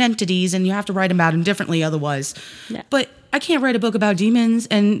be different entities, and you have to write about them differently otherwise. Yeah. But I can't write a book about demons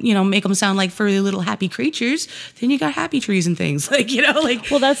and, make them sound like furry little happy creatures. Then you got happy trees and things.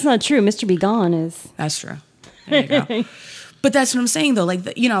 Well, that's not true. Mr. Be Gone is. That's true. There you go. But that's what I'm saying, though.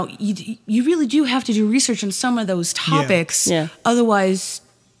 Like, you really do have to do research on some of those topics. Yeah. Otherwise,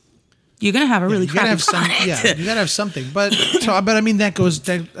 you're going to have a really crappy product. You gotta have something. But I mean, that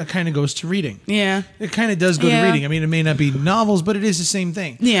kind of goes to reading. Yeah. It kind of does go to reading. I mean, it may not be novels, but it is the same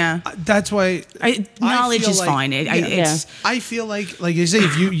thing. Yeah. That's why knowledge is like, fine. I feel like you say,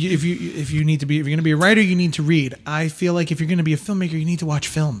 if you're going to be a writer, you need to read. I feel like if you're going to be a filmmaker, you need to watch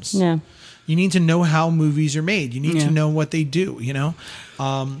films. Yeah. You need to know how movies are made. You need Yeah. to know what they do. But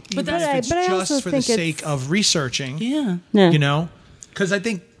I it's also just for the think sake of researching. Yeah. Yeah. Because I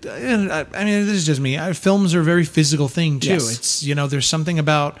think, I mean, this is just me. Films are a very physical thing too. Yes. It's there's something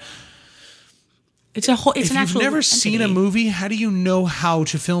about. It's an If actual you've never entity. seen a movie, how do you know how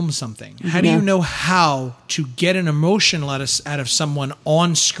to film something? How do you know how to get an emotion out of someone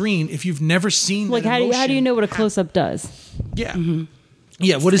on screen if you've never seen? Like, how do you know what a close up does? Yeah.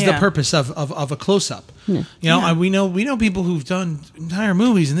 Yeah, what is the Yeah. purpose of a close up? We know people who've done entire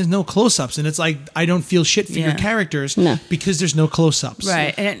movies and there's no close ups, and it's like I don't feel shit for your Yeah. characters No. because there's no close ups.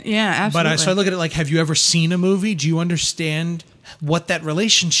 Right. Absolutely. So I look at it like, have you ever seen a movie? Do you understand what that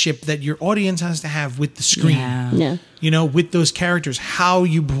relationship that your audience has to have with the screen? Yeah. Yeah. With those characters, how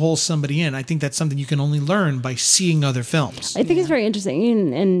you pull somebody in. I think that's something you can only learn by seeing other films. I think it's very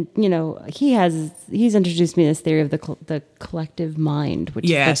interesting, and he's introduced me to this theory of the collective mind, which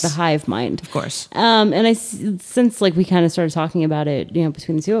is Yes. like the hive mind, Of course. And since like we kind of started talking about it,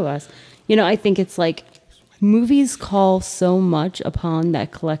 between the two of us, I think it's like movies call so much upon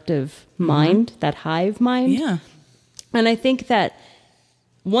that collective mind, that hive mind, Yeah. and I think that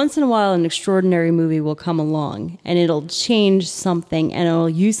once in a while, an extraordinary movie will come along and it'll change something and it'll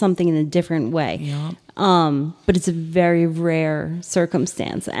use something in a different way. Yeah. But it's a very rare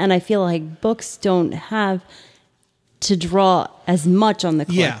circumstance. And I feel like books don't have to draw as much on the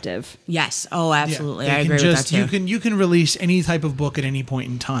collective. Yes. Oh, absolutely. Yeah, I they agree can with that too. You can release any type of book at any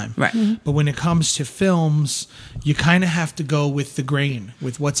point in time. Right. But when it comes to films, you kind of have to go with the grain,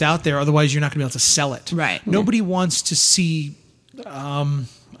 with what's out there. Otherwise, you're not going to be able to sell it. Right. Nobody wants to see.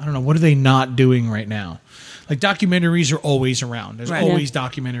 I don't know. What are they not doing right now? Like documentaries are always around. There's Right. always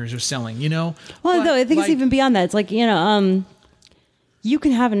documentaries are selling. Well, But, though, I think like- it's even beyond that. It's like, you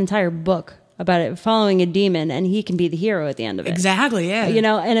can have an entire book about it following a demon and he can be the hero at the end of it. Exactly. Yeah.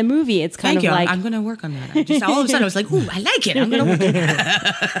 In a movie, it's kind Thank you. of like. I'm going to work on that. I just all of a sudden I was like, ooh, I like it. I'm going to work on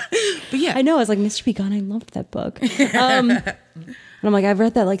that. But yeah. I know. I was like, Mr. Be Gone, I loved that book. And I'm like, I've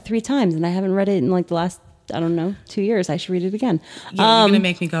read that like 3 times and I haven't read it in like the last, 2 years. I should read it again. Yeah, you're going to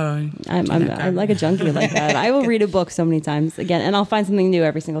make me go. I'm like a junkie like that. I will read a book so many times again, and I'll find something new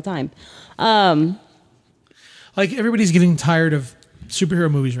every single time. Like everybody's getting tired of superhero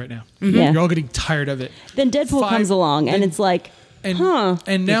movies right now. Yeah. You're all getting tired of it. Then Deadpool comes along, and it's like, And huh.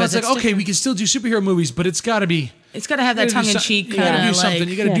 and now Because it's like, it's okay, we can still do superhero movies, but it's got to be. It's got to have that You gotta do tongue-in-cheek You got to kind do of something. like.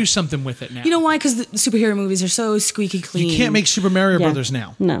 You got to Yeah. do something with it now. You know why? Because the superhero movies are so squeaky clean. You can't make Super Mario Yeah. Brothers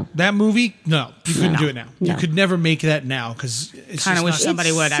now. No. That movie, no. You couldn't do it now. No. You could never make that now because it's Kind just of wish not,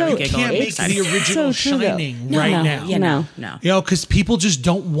 somebody would. I would get You can't going. make excited. the original so true, though. Shining No, right no, now. Yeah, no. Because people just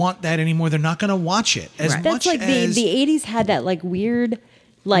don't want that anymore. They're not going to watch it as Right. much That's like as the 80s had that like weird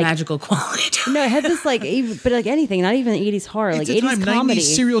like magical quality to it. no, it had this like, but like anything, not even 80s horror, like It's a 80s time comedy.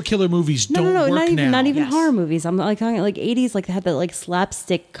 90s serial killer movies don't work not even now. not even Yes. horror movies. I'm like talking like 80s, like had that like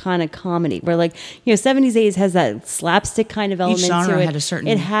slapstick kind of comedy where like 70s 80s has that slapstick kind of element genre to it. had a certain-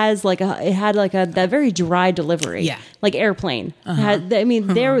 It has like that very dry delivery. Yeah. like Airplane. I mean,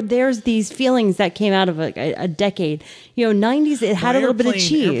 there's these feelings that came out of a decade. 90s. It had a little bit of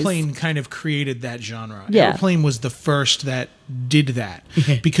cheese. Airplane kind of created that genre. Yeah. Airplane was the first that did that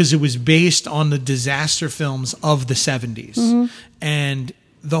because it was based on the disaster films of the 70s. Mm-hmm. And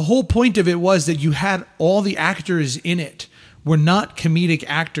the whole point of it was that you had all the actors in it were not comedic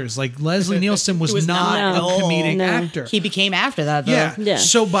actors. Like Leslie Nielsen was, was not not a at all. comedic No. actor. He became after that, though. yeah. Yeah.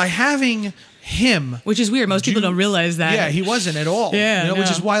 So by having him, Which is weird. Most people don't realize that. yeah, he wasn't at all. Yeah, which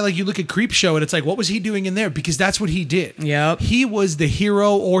no. is why like you look at Creepshow and it's like, what was he doing in there? Because that's what he did. Yep. He was the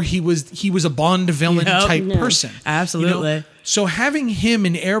hero, or he was a Bond villain Yep. type Yeah. person. Absolutely. So having him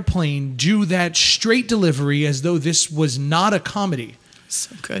in Airplane do that straight delivery as though this was not a comedy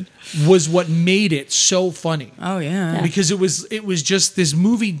So good. was what made it so funny. Oh, yeah. Because it was just this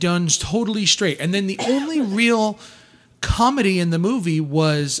movie done totally straight. And then the only real comedy in the movie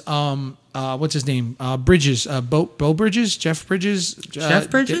was what's his name? Bridges, Bo Bridges, Jeff Bridges, Jeff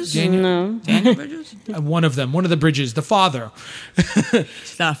Bridges? Daniel, No. Daniel Bridges? one of them, one of the Bridges, the father, The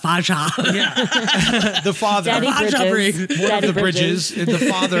Faja. the father, Daddy Faja Bridges. Bridges. one Daddy of the Bridges, the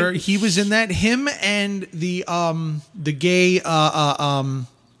father. He was in that. Him and the gay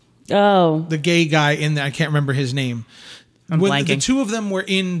Oh, the gay guy in there. I can't remember his name. I'm The blanking. two of them were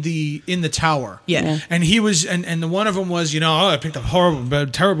in the tower. Yeah. And he was, and the one of them was, I picked a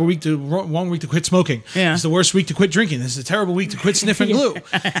terrible week wrong week to quit smoking. Yeah. It's the worst week to quit drinking. This is a terrible week to quit sniffing glue.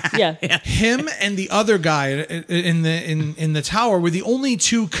 yeah. Him and the other guy in the tower were the only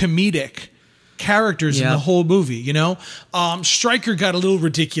two comedic characters in Yep. the whole movie. Stryker got a little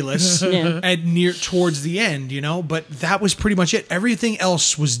ridiculous Yeah. towards the end, but that was pretty much it. Everything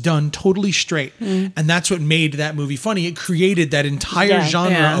else was done totally straight, and that's what made that movie funny. It created that entire Yeah.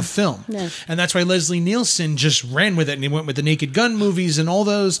 genre Yeah. of film, Yeah. and that's why Leslie Nielsen just ran with it, and he went with the Naked Gun movies and all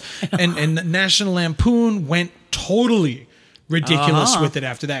those, and National Lampoon went totally ridiculous with it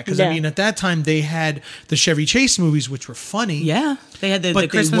after that, because Yeah. I mean at that time they had the Chevy Chase movies, which were funny. Yeah. They had the But they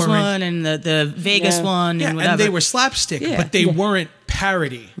Christmas weren't- one and the Vegas Yeah. one Yeah, and whatever. and they were slapstick, Yeah. but they weren't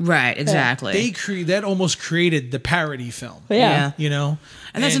parody. right, exactly. That almost created the parody film. Yeah.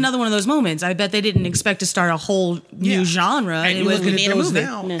 And that's another one of those moments. I bet they didn't expect to start a whole new genre. And It you was look at made a those movie.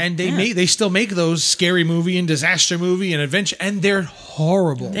 now, and they still make those scary movie and disaster movie and adventure, and they're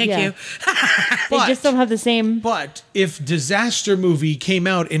horrible. Thank Yeah. you. They But- just don't have the same. But if Disaster Movie came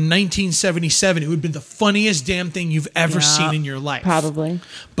out in 1977, it would have been the funniest damn thing you've ever Yeah. seen in your life. Probably.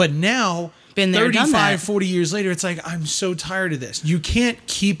 But now, Been there, done 35, that. 40 years later, it's like, I'm so tired of this. You can't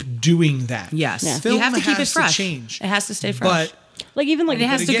keep doing that. Yes. Yeah. Film You have to keep it has fresh. change. It has to stay fresh. But Like even like It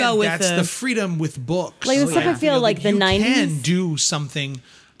has But to again, go with that's the- the freedom with books. Like the stuff I feel like the you 90s. can do something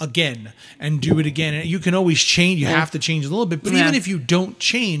again and do it again. And you can always change. You have to change a little bit. But Yeah. even if you don't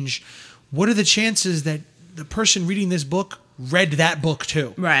change, what are the chances that the person reading this book read that book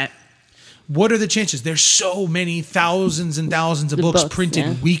too? Right. What are the chances? There's so many thousands and thousands of The books books, printed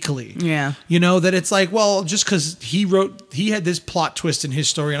yeah. weekly. Yeah. That it's like, well, just because he had this plot twist in his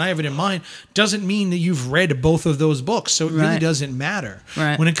story and I have it in mine, doesn't mean that you've read both of those books. So it really Right. doesn't matter.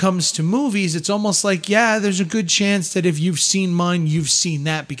 Right. When it comes to movies, it's almost like, yeah, there's a good chance that if you've seen mine, you've seen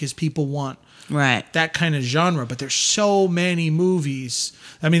that, because people want Right. that kind of genre. But there's so many movies.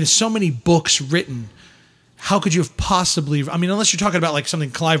 I mean, there's so many books written. How could you have possibly? I mean, unless you're talking about like something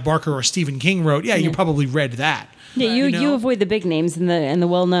Clive Barker or Stephen King wrote, yeah, you probably read that. Yeah, you know? avoid the big names and the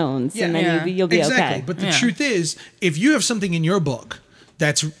well knowns, and then Yeah. you'll be exactly. okay. But the Yeah. truth is, if you have something in your book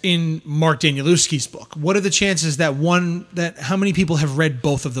that's in Mark Danielewski's book, what are the chances that how many people have read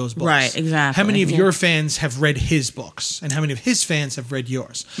both of those books? Right, exactly. How many of Yeah. your fans have read his books, and how many of his fans have read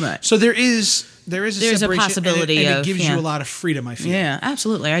yours? Right. So there's a There's a separation, possibility and it of- gives yeah. you a lot of freedom. I feel. Yeah,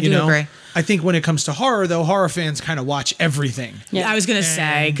 absolutely. I You do know, agree. I think when it comes to horror, though, horror fans kind of watch everything. Yeah. I was gonna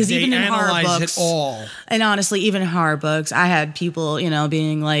say because They even in horror analyze books, it all. and honestly, even in horror books, I had people,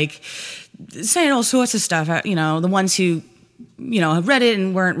 being like, saying all sorts of stuff. The ones who, have read it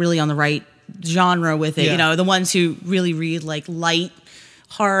and weren't really on the right genre with it. Yeah. The ones who really read like light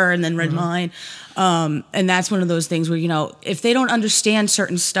horror and then read mine. And that's one of those things where, if they don't understand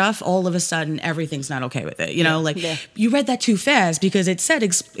certain stuff, all of a sudden everything's not okay with it. Yeah. You read that too fast because it said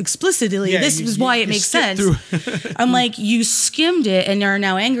explicitly, Yeah, this is why it you makes skip sense. through- I'm like, you skimmed it and are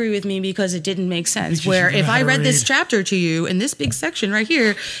now angry with me because it didn't make sense. Because you Where know if how I to read this read. chapter to you in this big section right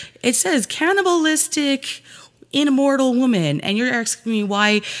here, it says cannibalistic an immortal woman, and you're asking me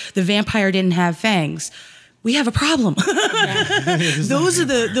why the vampire didn't have fangs. We have a problem. Those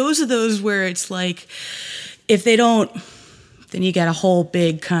are those where it's like, if they don't, then you get a whole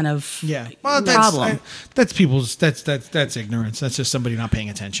big kind of problem. That's people's. That's ignorance. That's just somebody not paying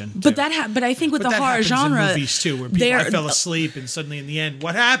attention. But but I think with the horror genre, in movies too, where people I fell asleep and suddenly in the end,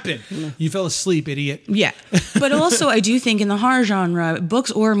 what happened? You fell asleep, idiot. Yeah, but also I do think in the horror genre,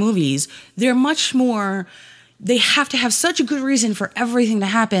 books or movies, they're much more. They have to have such a good reason for everything to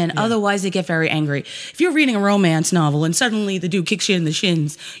happen. Yeah. Otherwise, they get very angry. If you're reading a romance novel and suddenly the dude kicks you in the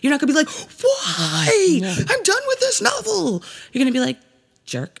shins, you're not going to be like, why? Yeah. I'm done with this novel. You're going to be like,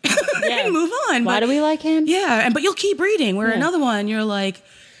 jerk. And move on. Why do we like him? Yeah, but you'll keep reading. Where another one, you're like...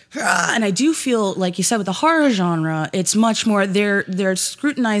 And I do feel, like you said, with the horror genre, it's much more, they're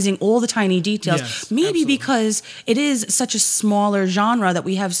scrutinizing all the tiny details. Yes, maybe absolutely. because it is such a smaller genre that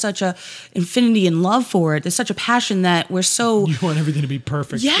we have such a infinity and love for it. There's such a passion that we're so... You want everything to be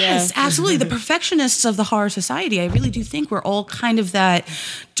perfect. Yes, absolutely. The perfectionists of the horror society, I really do think we're all kind of that,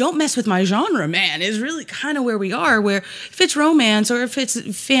 don't mess with my genre, man, is really kind of where we are, where if it's romance or if it's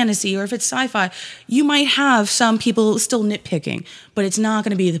fantasy or if it's sci-fi, you might have some people still nitpicking, but it's not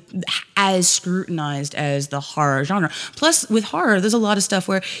going to be as scrutinized as the horror genre. Plus, with horror, there's a lot of stuff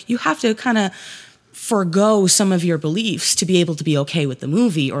where you have to kind of forgo some of your beliefs to be able to be okay with the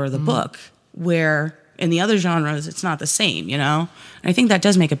movie or the book, where in the other genres, it's not the same, you know? And I think that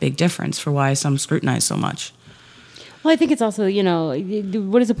does make a big difference for why some scrutinize so much. Well, I think it's also,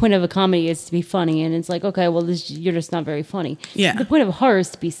 what is the point of a comedy is to be funny, and it's like, okay, well, you're just not very funny. Yeah. The point of horror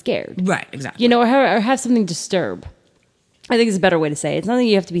is to be scared. Right, exactly. Or have something disturb. I think it's a better way to say it. It's not that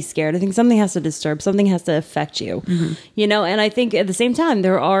you have to be scared. I think something has to disturb. Something has to affect you. Mm-hmm. And I think at the same time,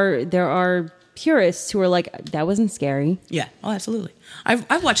 there are purists who are like, that wasn't scary. Yeah. Oh, absolutely.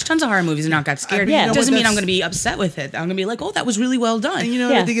 I've watched tons of horror movies and not got scared. Yeah. It doesn't mean I'm going to be upset with it. I'm going to be like, oh, that was really well done. And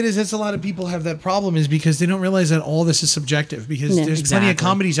I think it is. That's a lot of people have that problem is because they don't realize that all this is subjective. Because there's plenty of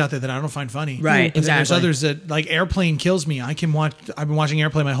comedies out there that I don't find funny. Right. Exactly. There's others that like Airplane kills me. I've been watching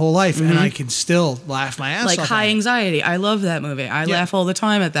Airplane my whole life, and I can still laugh my ass off. Like High Anxiety. I love that movie. I laugh all the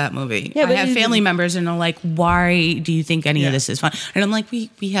time at that movie. Yeah, I have family members and are like, why do you think any of this is fun? And I'm like, we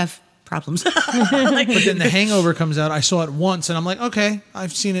have problems. But then The Hangover comes out. I saw it once and I'm like, okay,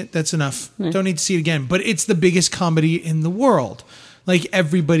 I've seen it. That's enough. Don't need to see it again. But it's the biggest comedy in the world. Like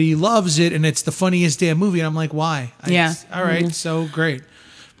everybody loves it and it's the funniest damn movie. And I'm like, why? All right. So great.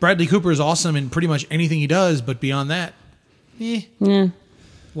 Bradley Cooper is awesome in pretty much anything he does. But beyond that,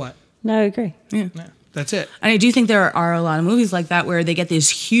 what? No, I agree. Yeah. That's it. And I do think there are a lot of movies like that where they get this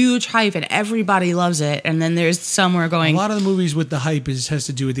huge hype and everybody loves it. And then there's somewhere going... A lot of the movies with the hype has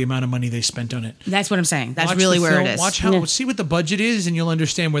to do with the amount of money they spent on it. That's what I'm saying. That's really where it is. Watch see what the budget is and you'll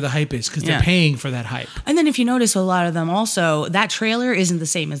understand where the hype is because they're paying for that hype. And then if you notice a lot of them also, that trailer isn't the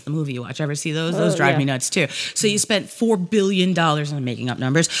same as the movie you watch. Ever see those? Those drive me nuts too. So you spent $4 billion, I'm making up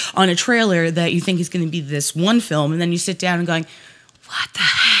numbers, on a trailer that you think is going to be this one film. And then you sit down and going... what the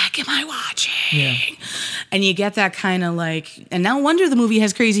heck am I watching? Yeah. And you get that kind of like, and no wonder the movie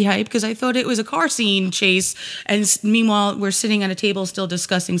has crazy hype because I thought it was a car scene chase. And meanwhile, we're sitting at a table still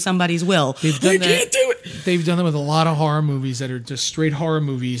discussing somebody's will. They've done They've done that with a lot of horror movies that are just straight horror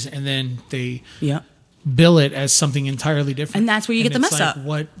movies. And then they bill it as something entirely different. And that's where you get the mess like, up.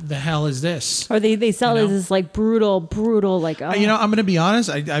 What the hell is this? Or they sell it as this like brutal, like... I'm going to be honest.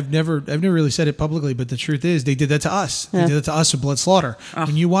 I've never really said it publicly, but the truth is they did that to us. They did that to us with Blood Slaughter.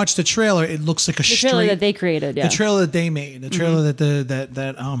 When you watch the trailer, it looks like the trailer that they created. Yeah. The trailer that they made. The trailer that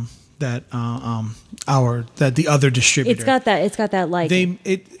the other distributor. It's got that like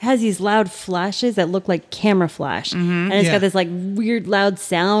it has these loud flashes that look like camera flash, and it's got this like weird loud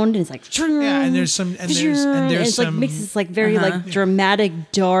sound, and it's like and there's it's like makes this like very like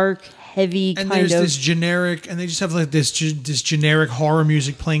dramatic, dark, heavy and kind of. There's this generic, and they just have like this generic horror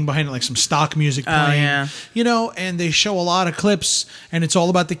music playing behind it, like some stock music playing. And they show a lot of clips, and it's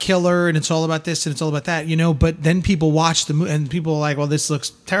all about the killer, and it's all about this, and it's all about that. But then people watch the movie, and people are like, "Well, this looks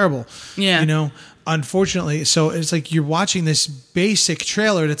terrible." Yeah. Unfortunately, so it's like you're watching this basic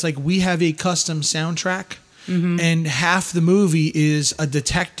trailer that's like we have a custom soundtrack, and half the movie is a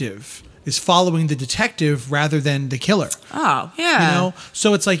detective. Is following the detective rather than the killer. Oh, yeah.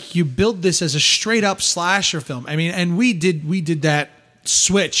 So it's like you build this as a straight up slasher film. I mean, and we did that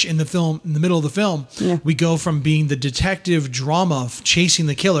switch in the middle of the film. Yeah. We go from being the detective drama of chasing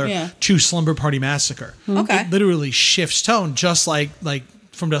the killer to Slumber Party Massacre. Okay. It literally shifts tone, just like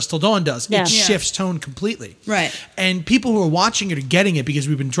From Dusk Till Dawn does. Yeah. It shifts tone completely. Right. And people who are watching it are getting it because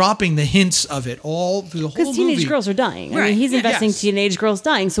we've been dropping the hints of it all through the whole movie. Because teenage girls are dying. I Right. mean, he's Yeah. investing Yes. teenage girls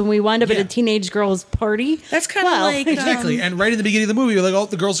dying. So when we wind up at Yeah. a teenage girls party, That's kind of like Exactly. And right in the beginning of the movie, we're like, oh,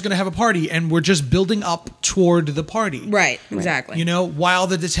 the girls are going to have a party. And we're just building up toward the party. right. Exactly. You know, while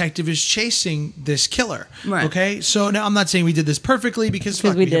the detective is chasing this killer. Right. Okay. So now I'm not saying we did this perfectly because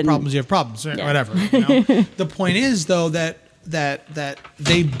fuck, we you have didn't. problems, you have problems, Yeah. whatever. You know? The point is, though, that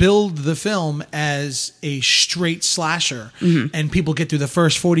they build the film as a straight slasher, and people get through the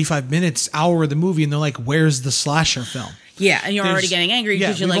first 45 minutes, hour of the movie, and they're like, "Where's the slasher film?" yeah, and you're already There's- getting angry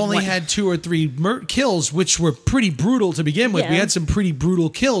because you're we've like, only what? had 2 or 3 kills, which were pretty brutal to begin with. We Yeah. had some pretty brutal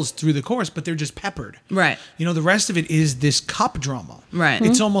kills through the course, but they're just peppered. Right. You know, the rest of it is this cop drama. Right.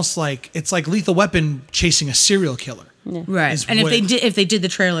 It's almost like Lethal Weapon chasing a serial killer. Right. is And what- if they did the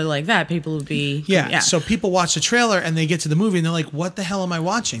trailer like that, people would be Yeah. So people watch the trailer and they get to the movie and they're like, "What the hell am I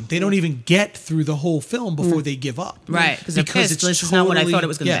watching?" They don't even get through the whole film before they give up. Right, 'cause they're pissed. This is not what I thought it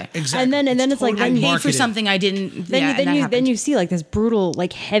was gonna be. Exactly. And then it's like, totally then you- paid for marketed. something I didn't. then you see like this brutal,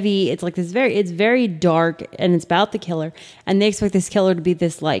 like heavy. It's like it's very dark, and it's about the killer, and they expect this killer to be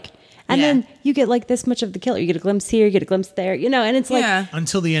this like, and Yeah. then you get like this much of the killer. You get a glimpse here, you get a glimpse there, you know, and it's like Yeah.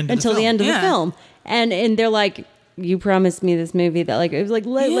 until the end. Of until the the end of Yeah. the film, and they're like, you promised me this movie that like it was like,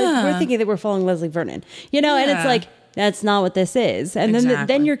 like Yeah. we're thinking that we're following Leslie Vernon, you know, and it's Yeah. like. That's not what this is, and then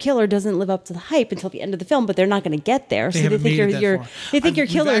Exactly. your killer doesn't live up to the hype until the end of the film. But they're not going to get there, so they haven't think made it that far. they think your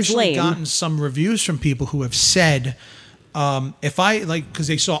We've killer is actually lame. gotten some reviews from people who have said, if I like, because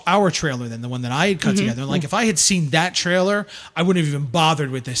they saw our trailer, then the one that I had cut together, and like if I had seen that trailer, I wouldn't have even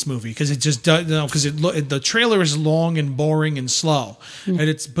bothered with this movie because it just does, because the trailer is long and boring and slow, and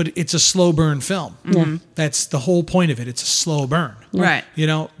it's a slow burn film. That's the whole point of it. It's a slow burn, Right. You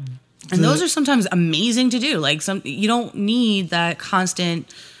know, And those are sometimes amazing to do. Like you don't need that constant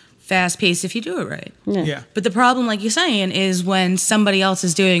fast pace if you do it right. yeah. But the problem, like you're saying, is when somebody else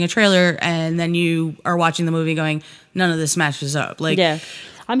is doing a trailer and then you are watching the movie going, none of this matches up. Like, Yeah.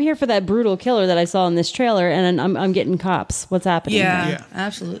 I'm here for that brutal killer that I saw in this trailer, and I'm getting cops. What's happening? yeah, Yeah.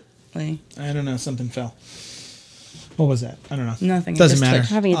 absolutely. I don't know. Something fell. What was that? I don't know. Nothing. It Doesn't just matter.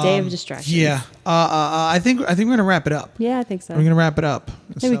 twitched. Having a day of distractions. Yeah. I think we're gonna wrap it up. Yeah, I think so. We're gonna wrap it up.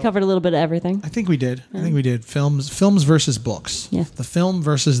 I think we covered a little bit of everything. I think we did. I think we did. Films versus books. Yeah. The film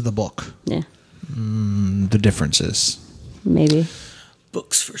versus the book. Yeah, The differences. maybe.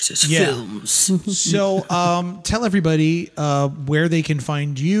 Books versus Yeah. films. So, tell everybody where they can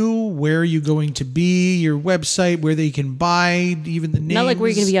find you, where are you going to be, your website, where they can buy, even the names. Not like where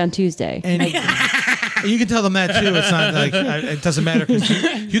you're going to be on Tuesday. And you can tell them that too. It's not like it doesn't matter. 'Cause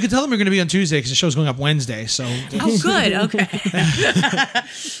you can tell them you're going to be on Tuesday because the show's going up Wednesday. So Oh, good. Okay.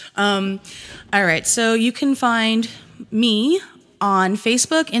 All right. So you can find me on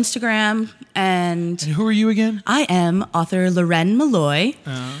Facebook, Instagram, and who are you again? I am author Loren Malloy.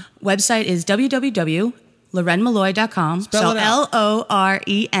 Website is www.lorenmalloy.com. Spell So it out.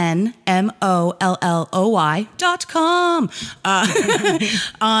 LORENMOLLOY.com.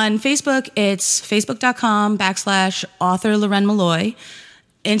 On Facebook, it's facebook.com/author Loren Malloy.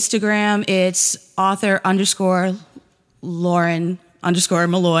 Instagram, it's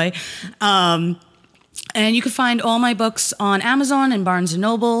author_Lauren_Malloy. And you can find all my books on Amazon and Barnes &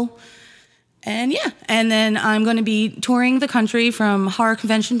 Noble. And yeah, and then I'm going to be touring the country from horror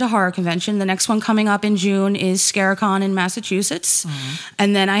convention to horror convention. The next one coming up in June is Scarecon in Massachusetts.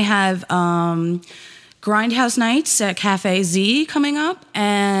 And then I have Grindhouse Nights at Cafe Z coming up.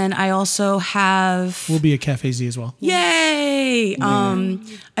 And I also have... We'll be at Cafe Z as well. Yay! And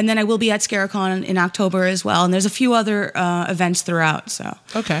then I will be at Scarecon in October as well. And there's a few other events throughout, so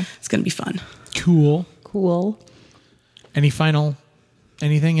Okay. it's going to be fun. Cool. Cool. Any final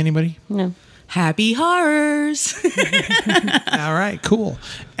anything? Anybody? No. Happy horrors! All right, cool.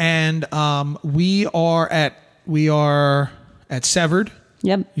 And we are at Severed.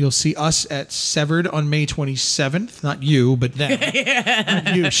 Yep. You'll see us at Severed on May 27th. Not you, but them.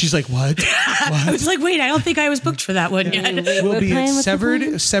 Not you. She's like, what? I was like, wait, I don't think I was booked for that one yet. We'll What be plan? at What's the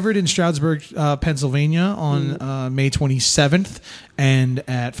plan? Severed in Stroudsburg, Pennsylvania on May 27th, and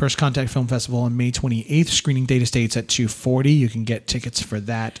at First Contact Film Festival on May 28th. Screening Theta States at 2:40. You can get tickets for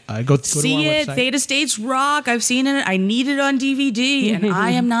that. Go to See our it, website. Theta States rock. I've seen it. I need it on DVD, and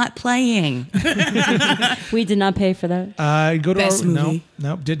I am not playing. We did not pay for that. Go to Best our movie.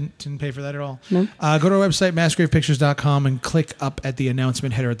 No, didn't pay for that at all. No. Go to our website massgravepictures.com and click up at the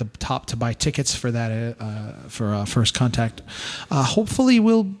announcement header at the top to buy tickets for that for First Contact. Hopefully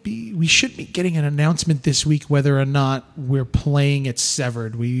we should be getting an announcement this week whether or not we're playing It's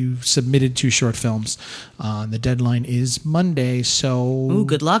Severed. We submitted 2 short films. The deadline is Monday, so... Ooh,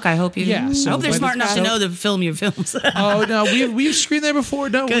 good luck. I hope you... Yeah, so I hope they're by smart the- enough to know the film your films. Oh no, we've screened there before.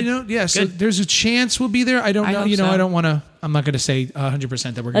 No, we Good. don't. Yeah, so Good. there's a chance we'll be there. I don't I know. hope You know, so. I don't want to. I'm not going to say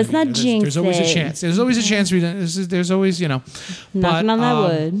 100% that we're going Let's to. not There's jinx always a it. chance. There's always a chance. There's always Knocking on that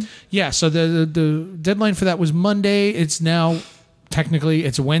wood. Yeah. So the deadline for that was Monday. It's now. Technically,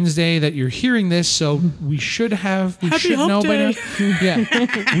 it's Wednesday that you're hearing this, so we should Happy know hump by now. day.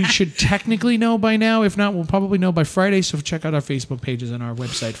 Yeah, we should technically know by now. If not, we'll probably know by Friday. So check out our Facebook pages and our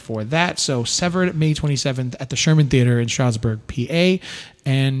website for that. So Severed, May 27th at the Sherman Theater in Stroudsburg, PA,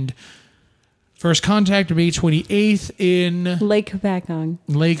 and First Contact, May 28th in Lake Hopatcong.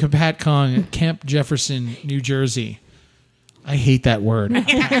 Lake Hopatcong at Camp Jefferson, New Jersey. I hate that word. I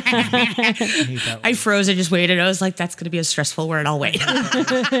hate that word. I froze. I just waited. I was like, that's going to be a stressful word. I'll wait.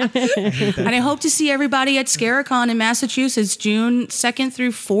 And I hope to see everybody at Scaricon in Massachusetts, June 2nd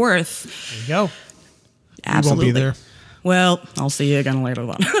through 4th. There you go. Absolutely. You won't be there. Well, I'll see you again later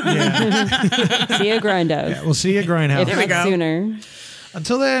then. See you, Grindhouse. We'll see you at Grindhouse. If not sooner.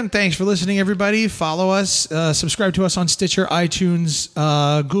 Until then, thanks for listening, everybody. Follow us, subscribe to us on Stitcher, iTunes,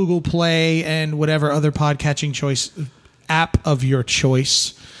 Google Play, and whatever other podcatching choice app of your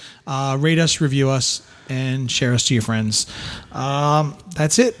choice. Rate us, review us, and share us to your friends.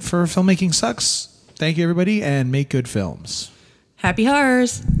 That's it for Filmmaking Sucks. Thank you, everybody, and make good films. Happy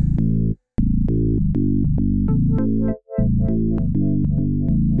horrors.